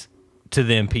foolishness to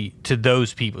them, to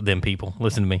those people. Them people,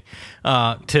 listen to me.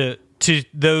 To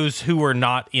those who are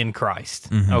not in Christ.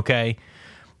 Okay,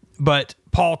 but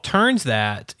Paul turns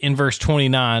that in verse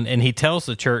 29, and he tells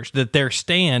the church that their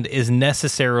stand is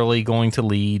necessarily going to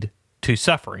lead to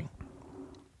suffering.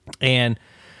 And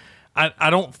I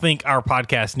don't think our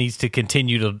podcast needs to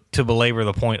continue to belabor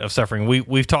the point of suffering.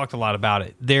 We've talked a lot about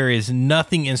it. There is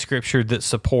nothing in Scripture that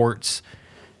supports,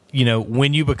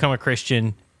 when you become a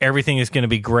Christian, everything is going to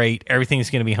be great. Everything is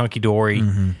going to be hunky dory,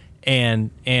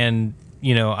 and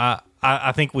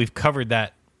I think we've covered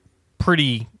that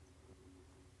pretty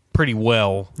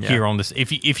well here on this.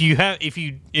 If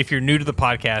you're new to the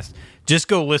podcast, just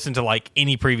go listen to like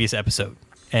any previous episode,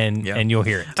 and you'll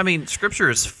hear it. I mean, Scripture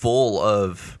is full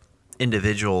of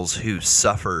individuals who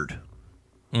suffered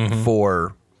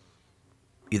for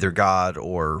either God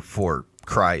or for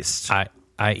Christ,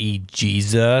 i.e.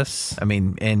 Jesus. I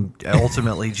mean, and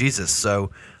ultimately Jesus. So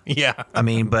yeah, I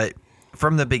mean, but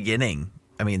from the beginning,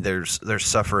 I mean, there's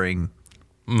suffering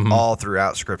all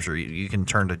throughout Scripture. You can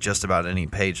turn to just about any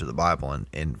page of the Bible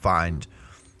and find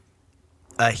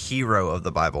a hero of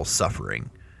the Bible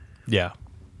suffering. Yeah,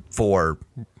 for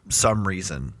some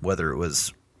reason, whether it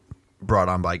was brought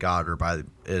on by God or by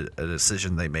a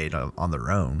decision they made on their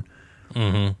own.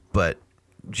 But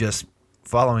just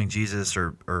following Jesus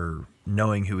or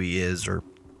knowing who he is or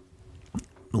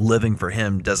living for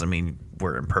him doesn't mean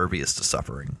we're impervious to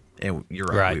suffering. And you're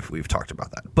right. We've talked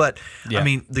about that. But, I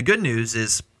mean, the good news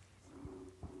is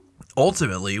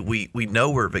ultimately we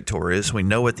know we're victorious. We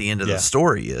know what the end of the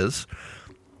story is.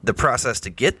 The process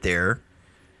to get there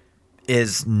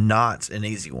is not an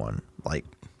easy one. Like,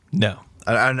 no.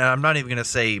 I'm not even going to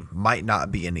say might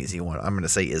not be an easy one. I'm going to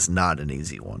say is not an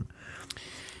easy one.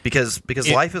 Because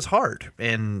life is hard.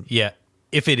 And yeah,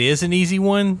 if it is an easy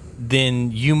one, then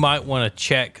you might want to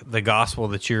check the gospel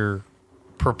that you're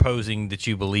proposing that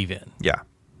you believe in. Yeah.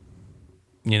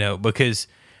 Because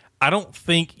I don't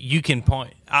think you can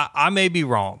point. I may be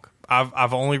wrong.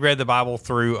 I've only read the Bible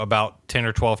through about 10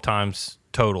 or 12 times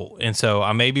total. And so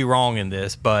I may be wrong in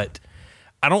this, but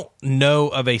I don't know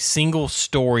of a single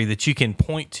story that you can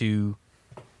point to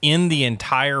in the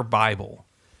entire Bible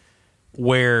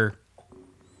where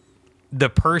the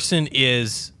person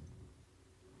is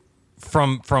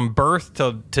from birth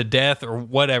to death or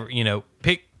whatever,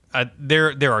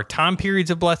 there are time periods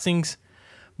of blessings,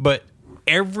 but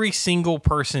every single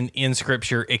person in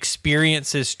Scripture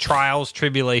experiences trials,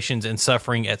 tribulations, and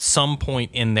suffering at some point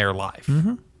in their life.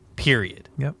 Period.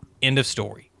 Yep. End of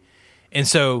story. And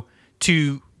so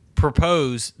to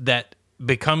propose that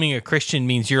becoming a Christian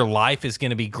means your life is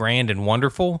going to be grand and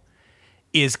wonderful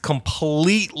is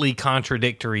completely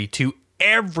contradictory to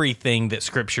everything that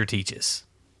Scripture teaches.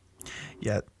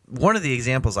 Yeah. One of the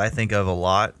examples I think of a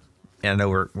lot, and I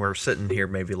know we're sitting here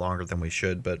maybe longer than we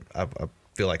should, but I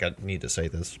feel like I need to say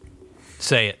this.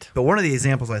 Say it. But one of the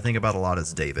examples I think about a lot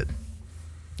is David.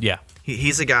 Yeah.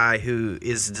 He's a guy who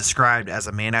is described as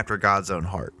a man after God's own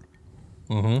heart.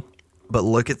 But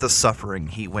look at the suffering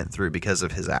he went through because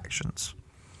of his actions.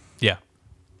 Yeah.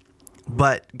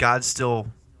 But God still,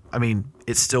 I mean,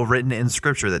 it's still written in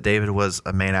Scripture that David was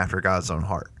a man after God's own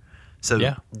heart.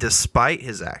 So despite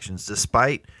his actions,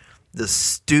 despite the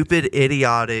stupid,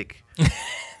 idiotic,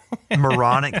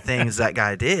 moronic things that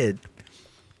guy did,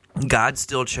 God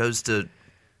still chose to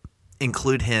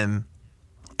include him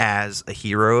as a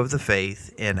hero of the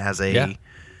faith and as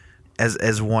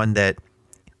as one that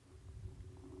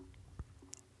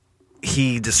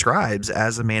he describes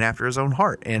as a man after his own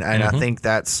heart. And I think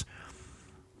that's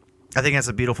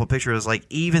a beautiful picture. It's like,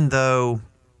 even though,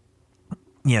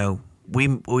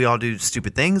 we all do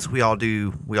stupid things, we all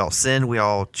sin, we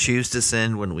all choose to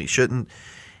sin when we shouldn't,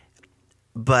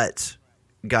 but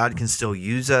God can still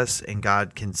use us and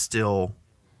God can still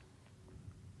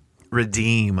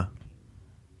redeem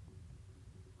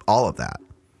all of that.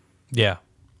 Yeah.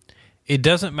 It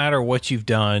doesn't matter what you've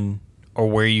done or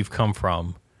where you've come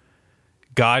from.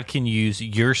 God can use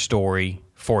your story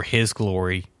for his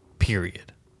glory,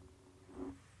 period.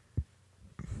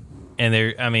 And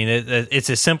it's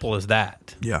as simple as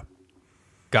that. Yeah.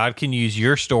 God can use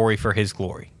your story for his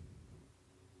glory.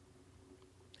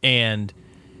 And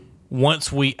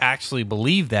once we actually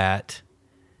believe that,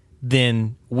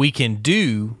 then we can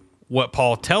do what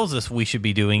Paul tells us we should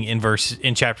be doing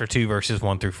in chapter 2, verses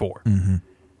 1 through 4,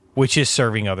 which is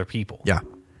serving other people. Yeah.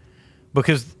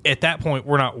 Because at that point,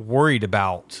 we're not worried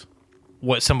about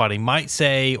what somebody might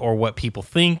say or what people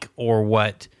think or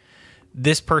what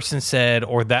this person said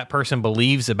or that person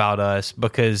believes about us,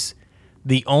 because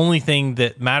the only thing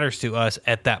that matters to us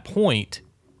at that point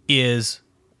is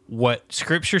what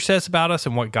Scripture says about us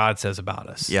and what God says about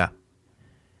us. Yeah.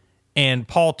 And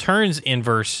Paul turns in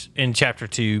chapter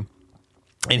 2,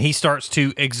 and he starts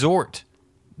to exhort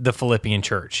the Philippian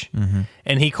church.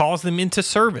 And he calls them into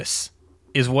service,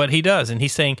 is what he does. And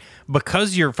he's saying,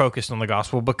 because you're focused on the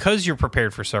gospel, because you're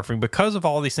prepared for suffering, because of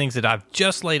all these things that I've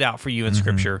just laid out for you in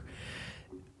Scripture,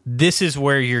 this is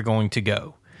where you're going to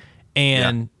go.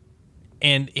 And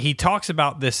he talks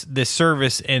about this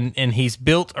service, and he's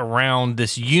built around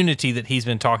this unity that he's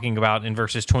been talking about in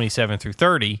verses 27 through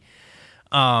 30.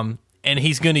 And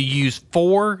he's going to use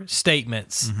 4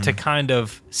 statements to kind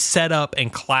of set up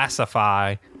and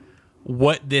classify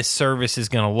what this service is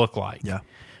going to look like. Yeah.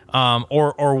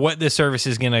 Or what this service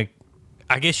is going to,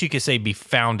 I guess you could say, be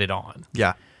founded on.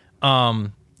 Yeah.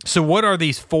 So what are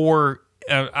these 4,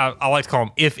 I like to call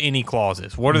them if-any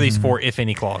clauses. What are these 4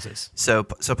 if-any clauses? So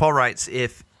Paul writes,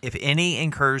 if any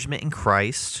encouragement in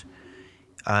Christ,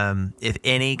 if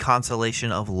any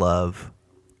consolation of love,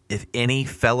 if any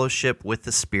fellowship with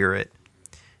the Spirit,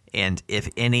 and if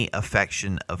any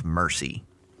affection of mercy.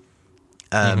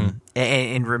 And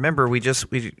remember, we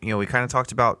kind of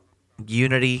talked about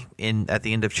unity at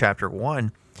the end of chapter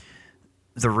 1.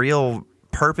 The real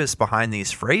purpose behind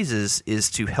these phrases is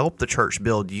to help the church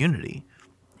build unity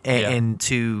and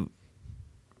to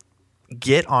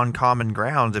get on common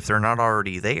ground if they're not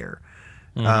already there.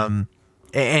 And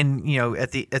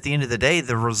at the end of the day,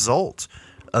 the result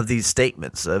of these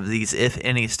statements, of these if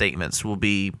any statements, will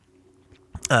be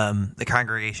the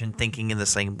congregation thinking in the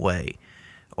same way,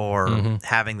 or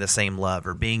having the same love,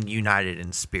 or being united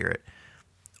in spirit,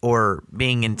 or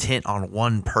being intent on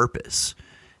one purpose.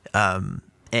 And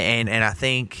I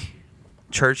think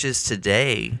churches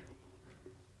today,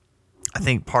 I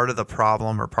think part of the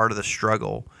problem or part of the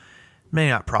struggle, maybe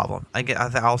not problem,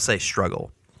 I'll say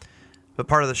struggle, but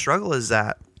part of the struggle is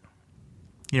that,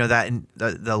 that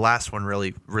the last one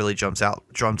really jumps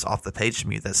off the page to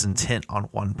me. That's intent on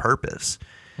one purpose.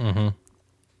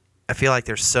 I feel like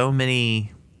there's so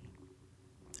many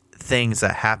things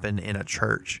that happen in a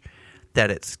church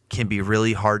that it can be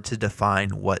really hard to define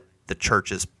what the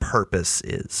church's purpose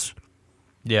is.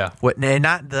 Yeah.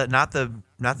 Not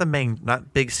the main,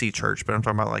 not Big C church, but I'm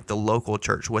talking about like the local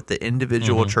church, what the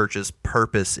individual church's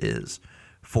purpose is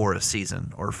for a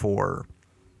season, or for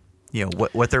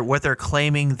what they're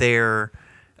claiming their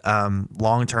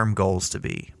long-term goals to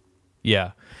be.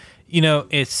 Yeah.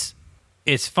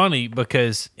 It's funny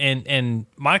because and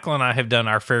Michael and I have done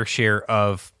our fair share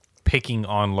of picking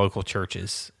on local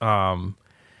churches. And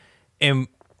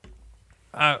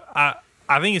I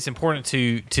think it's important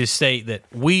to state that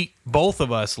we, both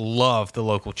of us, love the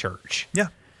local church. Yeah.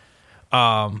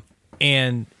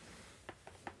 And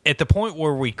at the point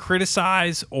where we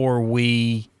criticize or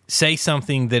we say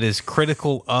something that is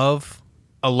critical of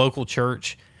a local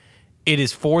church, it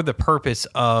is for the purpose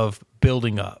of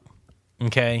building up.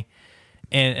 Okay?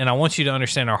 And I want you to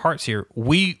understand our hearts here.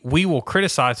 We will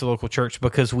criticize the local church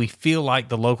because we feel like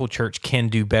the local church can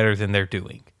do better than they're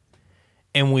doing.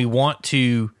 And we want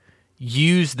to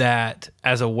use that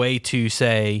as a way to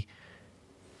say,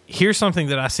 here's something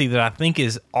that I see that I think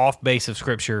is off base of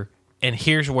Scripture, and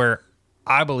here's where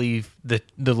I believe that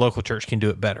the local church can do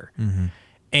it better.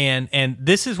 And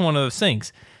this is one of those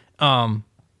things. When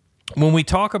we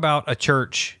talk about a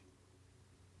church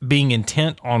being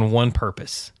intent on one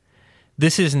purpose,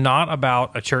 this is not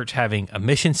about a church having a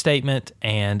mission statement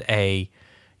and a,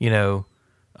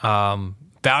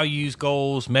 values,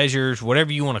 goals, measures,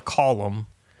 whatever you want to call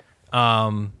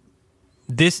them.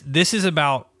 This is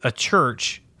about a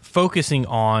church focusing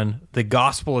on the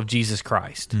gospel of Jesus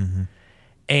Christ.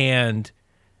 And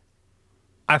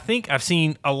I think I've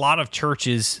seen a lot of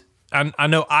churches, I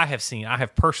know I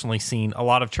have personally seen a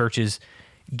lot of churches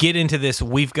get into this.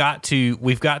 We've got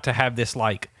to have this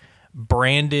like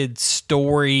branded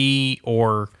story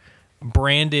or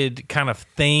branded kind of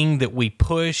thing that we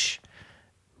push,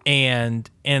 and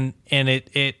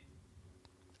it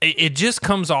just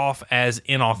comes off as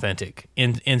inauthentic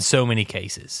in so many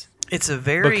cases. It's a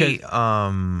very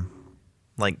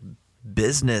like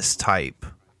business type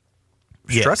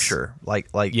structure. Like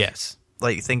yes.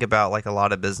 Like think about like a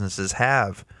lot of businesses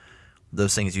have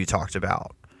those things you talked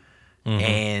about.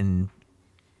 And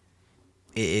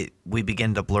we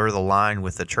begin to blur the line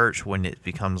with the church when it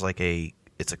becomes like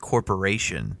it's a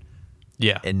corporation,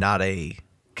 yeah, and not a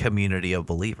community of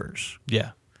believers.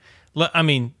 Yeah, I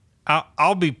mean,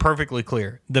 I'll be perfectly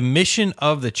clear. The mission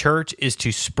of the church is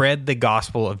to spread the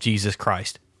gospel of Jesus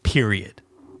Christ, period.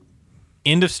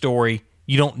 End of story.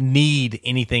 You don't need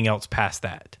anything else past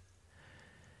that.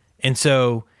 And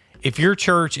so if your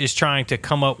church is trying to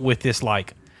come up with this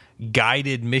like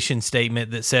guided mission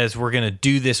statement that says we're going to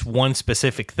do this one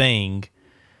specific thing,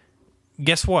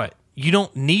 guess what? You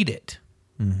don't need it.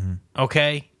 Mm-hmm.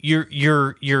 Okay?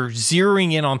 You're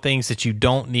zeroing in on things that you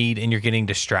don't need, and you're getting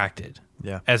distracted.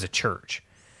 Yeah. As a church.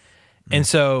 Mm-hmm. And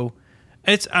so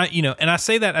it's and I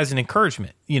say that as an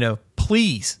encouragement.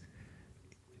 Please,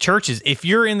 churches, if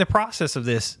you're in the process of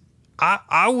this,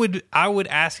 I would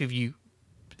ask of you,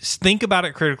 think about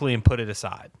it critically and put it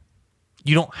aside.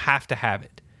 You don't have to have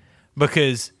it,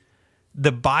 because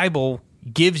the Bible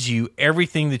gives you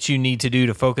everything that you need to do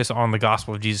to focus on the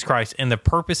gospel of Jesus Christ. And the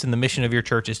purpose and the mission of your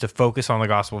church is to focus on the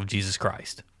gospel of Jesus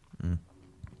Christ. Mm.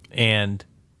 And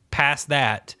past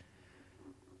that,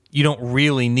 you don't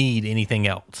really need anything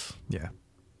else. Yeah.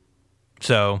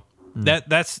 So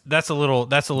that's a little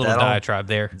diatribe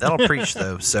there. That'll preach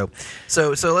though. So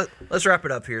let's wrap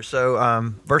it up here.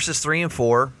 So verses 3 and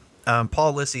 4,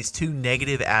 Paul lists these 2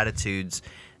 negative attitudes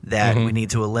that we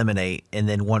need to eliminate, and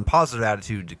then 1 positive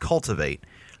attitude to cultivate,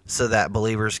 so that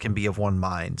believers can be of one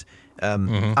mind. I'm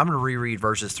going to reread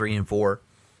verses 3 and 4,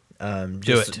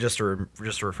 just to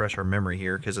refresh our memory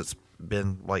here, because it's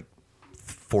been like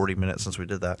 40 minutes since we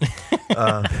did that.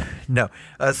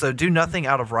 So do nothing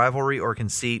out of rivalry or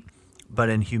conceit, but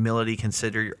in humility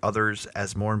consider others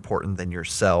as more important than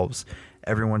yourselves.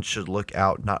 Everyone should look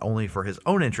out not only for his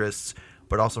own interests,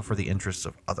 but also for the interests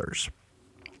of others.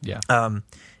 Yeah.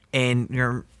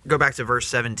 And go back to verse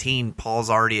 17. Paul's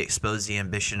already exposed the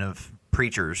ambition of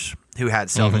preachers who had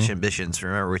selfish ambitions.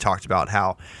 Remember, we talked about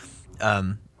how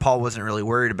Paul wasn't really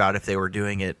worried about if they were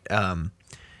doing it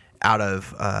out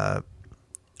of an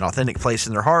authentic place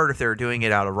in their heart, if they were doing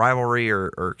it out of rivalry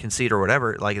or conceit or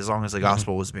whatever. Like, as long as the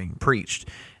gospel was being preached.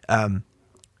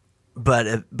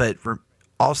 But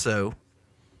also,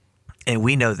 and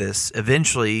we know this,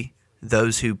 eventually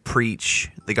those who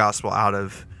preach the gospel out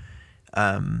of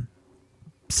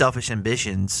selfish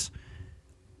ambitions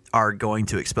are going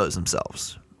to expose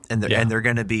themselves, and they're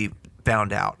going to be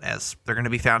found out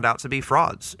to be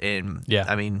frauds. And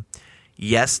I mean,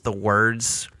 yes, the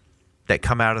words that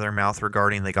come out of their mouth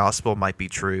regarding the gospel might be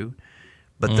true,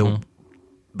 but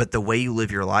the way you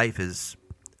live your life is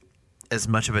as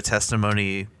much of a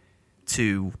testimony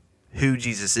to who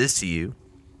Jesus is to you,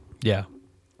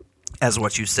 as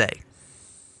what you say.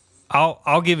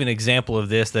 I'll give an example of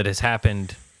this that has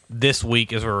happened this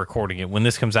week as we're recording it. When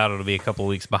this comes out, it'll be a couple of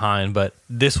weeks behind, but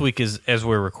this week as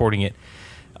we're recording it,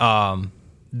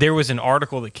 there was an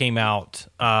article that came out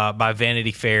by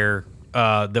Vanity Fair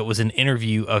that was an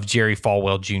interview of Jerry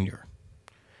Falwell Jr.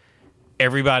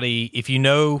 Everybody, if you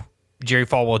know Jerry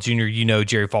Falwell Jr., you know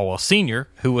Jerry Falwell Sr.,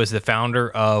 who was the founder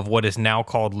of what is now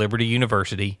called Liberty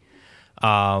University,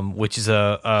 which is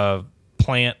a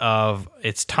plant of,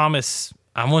 it's Thomas...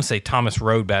 I want to say Thomas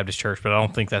Road Baptist Church, but I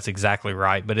don't think that's exactly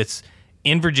right. But it's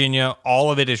in Virginia. All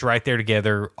of it is right there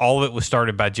together. All of it was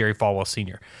started by Jerry Falwell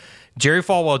Sr. Jerry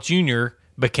Falwell Jr.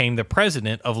 became the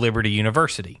president of Liberty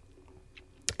University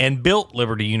and built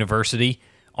Liberty University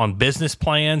on business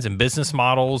plans and business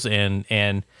models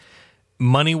and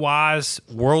money-wise,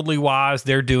 worldly-wise,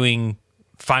 they're doing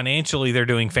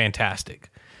fantastic.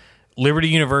 Liberty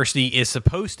University is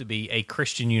supposed to be a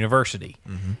Christian university.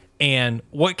 Mm-hmm. And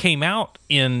what came out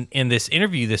in this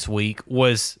interview this week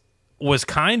was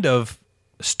kind of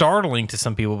startling to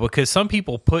some people, because some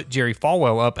people put Jerry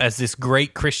Falwell up as this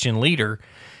great Christian leader,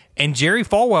 and Jerry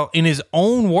Falwell, in his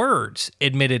own words,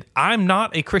 admitted, I'm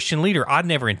not a Christian leader. I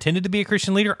never intended to be a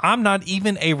Christian leader. I'm not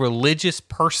even a religious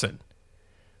person,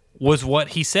 was what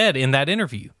he said in that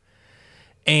interview.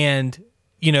 And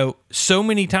so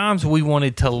many times we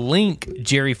wanted to link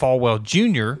Jerry Falwell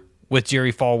Jr. with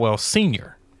Jerry Falwell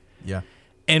Sr. Yeah.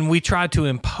 And we tried to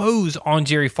impose on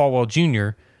Jerry Falwell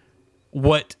Jr.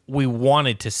 what we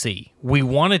wanted to see. We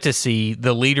wanted to see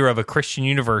the leader of a Christian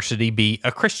university be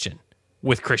a Christian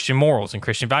with Christian morals and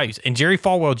Christian values. And Jerry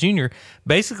Falwell Jr.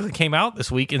 basically came out this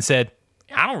week and said,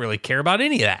 I don't really care about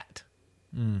any of that.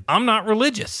 I'm not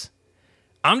religious.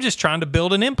 I'm just trying to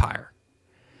build an empire.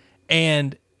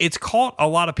 And it's caught a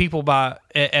lot of people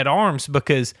at arms,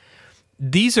 because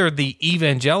these are the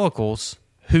evangelicals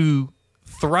who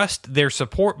thrust their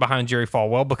support behind Jerry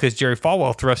Falwell, because Jerry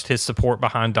Falwell thrust his support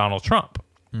behind Donald Trump.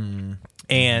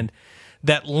 And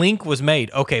that link was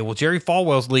made. Okay, well, Jerry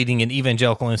Falwell's leading an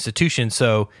evangelical institution,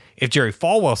 so if Jerry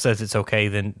Falwell says it's okay,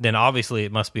 then obviously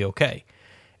it must be okay.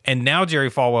 And now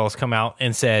Jerry Falwell has come out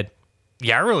and said,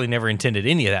 yeah, I really never intended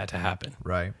any of that to happen.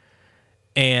 Right.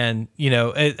 And,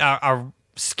 I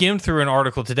skimmed through an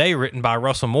article today written by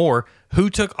Russell Moore, who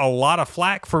took a lot of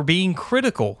flack for being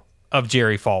critical of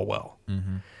Jerry Falwell.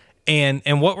 Mm-hmm.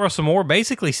 And what Russell Moore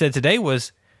basically said today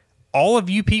was, all of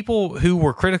you people who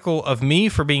were critical of me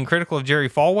for being critical of Jerry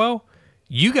Falwell,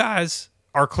 you guys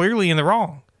are clearly in the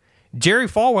wrong. Jerry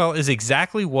Falwell is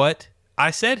exactly what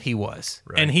I said he was.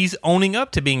 Right. And he's owning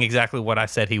up to being exactly what I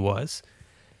said he was.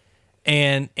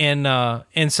 And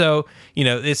so,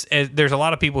 there's a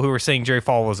lot of people who are saying Jerry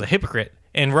Falwell was a hypocrite.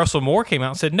 And Russell Moore came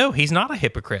out and said, no, he's not a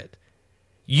hypocrite.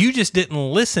 You just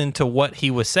didn't listen to what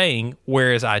he was saying,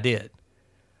 whereas I did.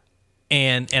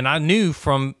 And I knew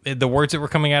from the words that were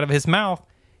coming out of his mouth,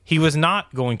 he was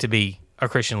not going to be a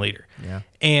Christian leader. Yeah.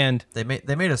 And they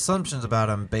made assumptions about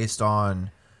him based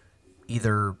on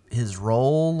either his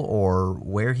role or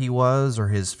where he was or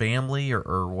his family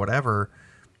or whatever,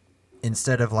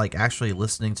 instead of like actually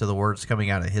listening to the words coming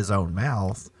out of his own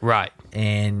mouth. Right.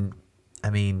 And I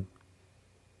mean,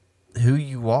 who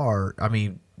you are, I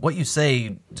mean, what you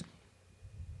say. Let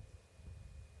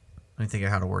me think of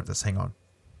how to word this. Hang on.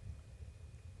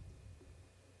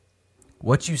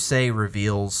 What you say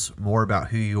reveals more about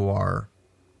who you are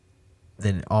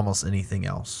than almost anything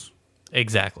else.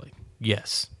 Exactly.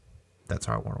 Yes. That's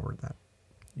how I want to word that.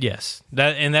 Yes.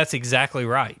 That's exactly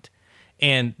right.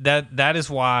 And that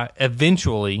is why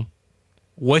eventually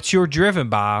what you're driven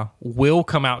by will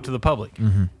come out to the public.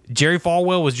 Mm-hmm. Jerry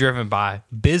Falwell was driven by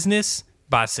business,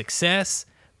 by success,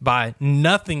 by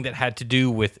nothing that had to do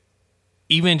with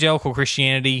evangelical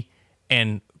Christianity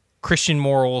and Christian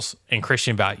morals and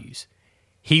Christian values.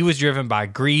 He was driven by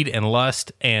greed and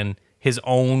lust and his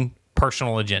own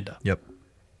personal agenda. Yep.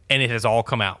 And it has all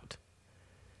come out.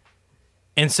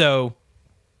 And so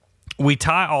we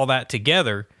tie all that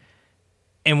together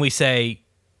and we say,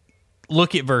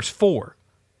 look at verse 4.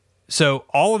 So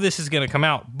all of this is going to come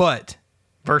out, but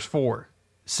verse 4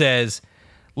 says,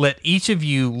 let each of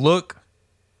you look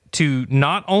to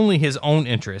not only his own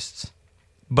interests,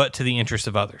 but to the interests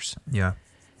of others. Yeah.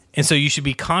 And so you should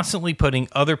be constantly putting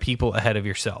other people ahead of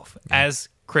yourself as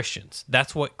Christians.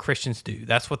 That's what Christians do.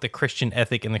 That's what the Christian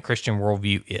ethic and the Christian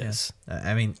worldview is. Yeah.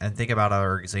 I mean, and think about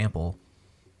our example.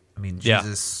 I mean,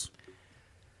 Jesus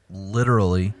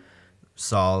literally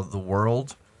saw the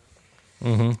world,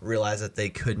 realized that they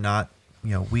could not,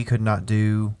 we could not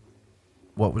do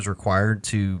what was required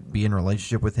to be in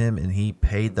relationship with him, and he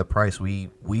paid the price we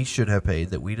should have paid,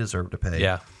 that we deserve to pay.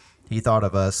 Yeah. He thought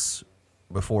of us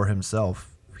before himself.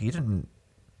 He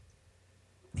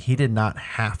did not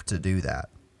have to do that.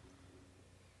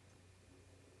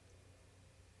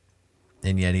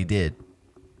 And yet he did.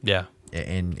 Yeah.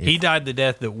 And he died the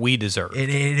death that we deserve. And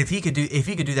if he could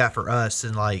do that for us,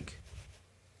 then like,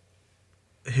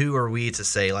 who are we to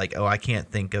say like, oh, I can't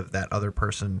think of that other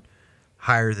person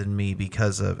higher than me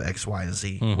because of X, Y, and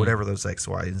Z, whatever those X,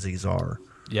 Y, and Z's are.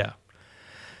 Yeah.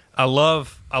 I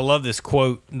love this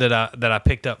quote that I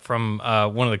picked up from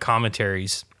one of the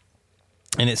commentaries,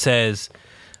 and it says,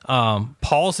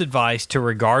 Paul's advice to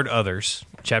regard others,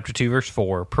 chapter 2, verse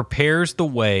 4, prepares the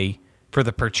way for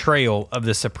the portrayal of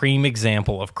the supreme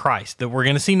example of Christ that we're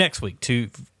going to see next week, 2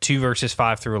 verses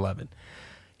 5 through 11.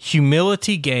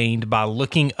 Humility gained by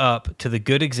looking up to the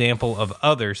good example of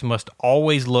others must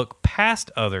always look past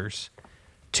others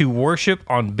to worship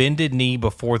on bended knee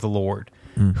before the Lord,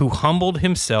 who humbled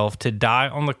himself to die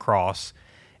on the cross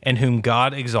and whom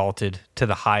God exalted to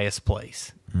the highest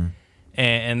place.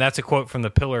 And that's a quote from the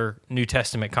Pillar New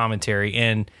Testament commentary.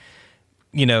 And,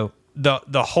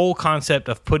 the whole concept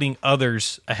of putting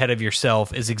others ahead of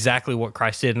yourself is exactly what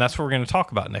Christ did. And that's what we're going to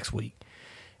talk about next week.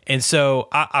 And so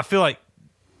I feel like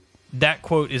that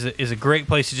quote is a great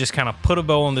place to just kind of put a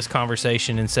bow on this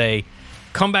conversation and say,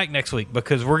 come back next week,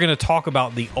 because we're going to talk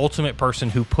about the ultimate person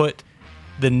who put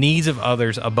the needs of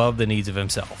others above the needs of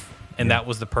himself. And that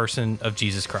was the person of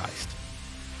Jesus Christ.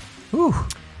 Whew.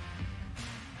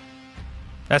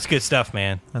 That's good stuff,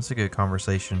 man. That's a good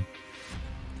conversation.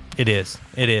 It is.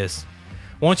 It is.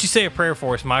 Why don't you say a prayer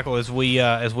for us, Michael, as we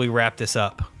wrap this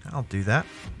up? I'll do that.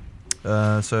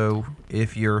 So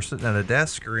if you're sitting at a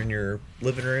desk or in your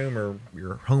living room or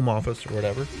your home office or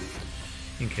whatever,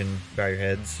 you can bow your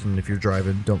heads, and if you're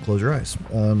driving, don't close your eyes.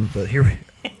 But here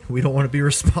we don't want to be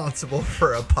responsible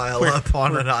for a pile up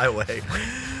on an highway.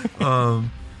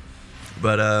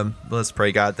 But let's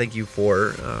pray. God, thank you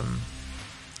for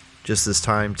just this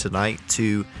time tonight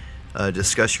to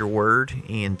discuss your word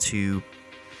and to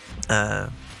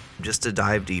just to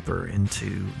dive deeper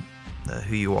into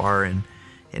who you are and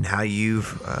how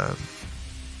you've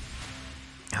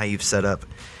set up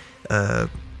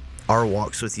our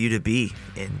walks with you to be.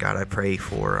 And God, I pray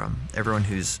for everyone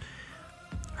who's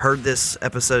heard this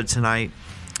episode tonight.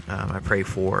 I pray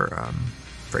for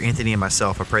Anthony and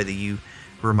myself. I pray that you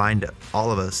remind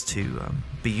all of us to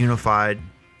be unified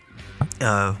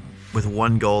with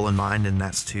one goal in mind, and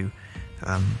that's to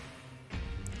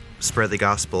spread the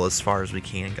gospel as far as we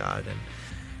can, God.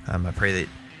 And I pray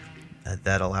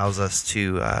that allows us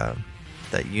to,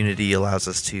 that unity allows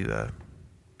us to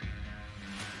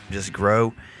just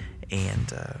grow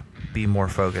and be more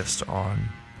focused on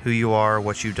who you are,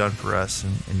 what you've done for us,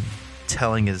 and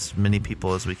telling as many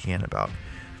people as we can about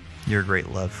your great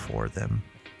love for them.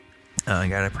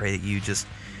 God, I pray that you just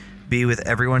be with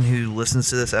everyone who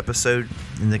listens to this episode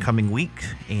in the coming week,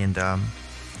 and I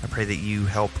pray that you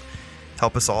help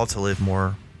us all to live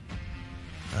more,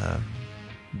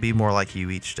 be more like you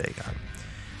each day, God.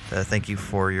 Thank you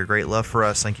for your great love for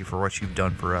us. Thank you for what you've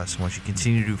done for us and what you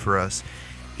continue to do for us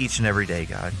each and every day,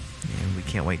 God. And we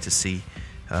can't wait to see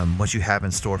what you have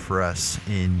in store for us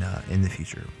in the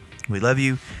future. We love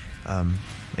you.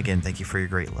 Again, thank you for your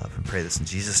great love, and pray this in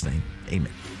Jesus' name.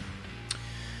 Amen.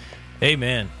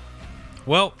 Amen.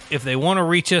 Well, if they want to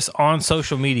reach us on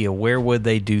social media, where would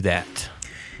they do that,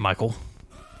 Michael?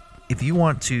 If you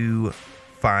want to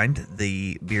find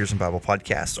the Beers and Bible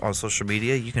podcast on social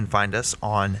media, you can find us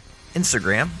on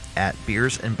Instagram at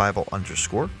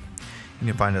beersandbible_. You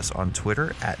can find us on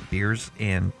Twitter at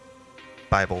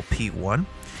beersandbiblepone.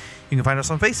 You can find us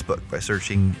on Facebook by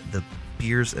searching the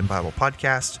Beers and Bible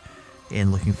podcast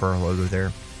and looking for our logo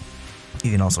there.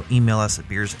 You can also email us at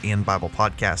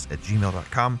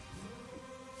beersandbiblepodcast@gmail.com.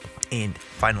 And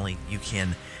finally, you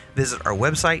can visit our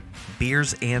website,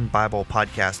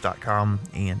 beersandbiblepodcast.com,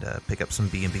 and pick up some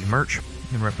B&B merch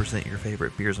and represent your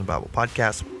favorite Beers and Bible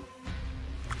podcast.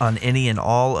 On any and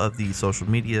all of the social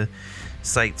media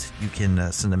sites, you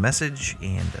can send a message,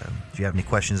 and if you have any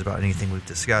questions about anything we've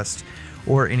discussed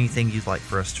or anything you'd like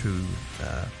for us to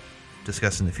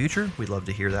discuss in the future, we'd love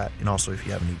to hear that. And also, if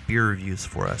you have any beer reviews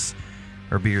for us,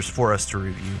 or beers for us to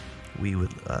review, we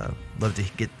would love to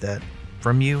get that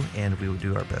from you, and we will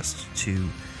do our best to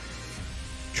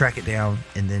track it down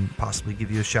and then possibly give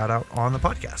you a shout out on the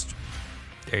podcast.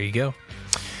 There you go.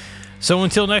 So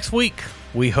until next week,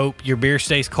 we hope your beer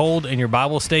stays cold and your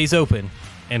Bible stays open,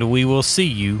 and we will see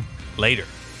you later.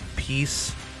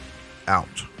 Peace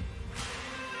out.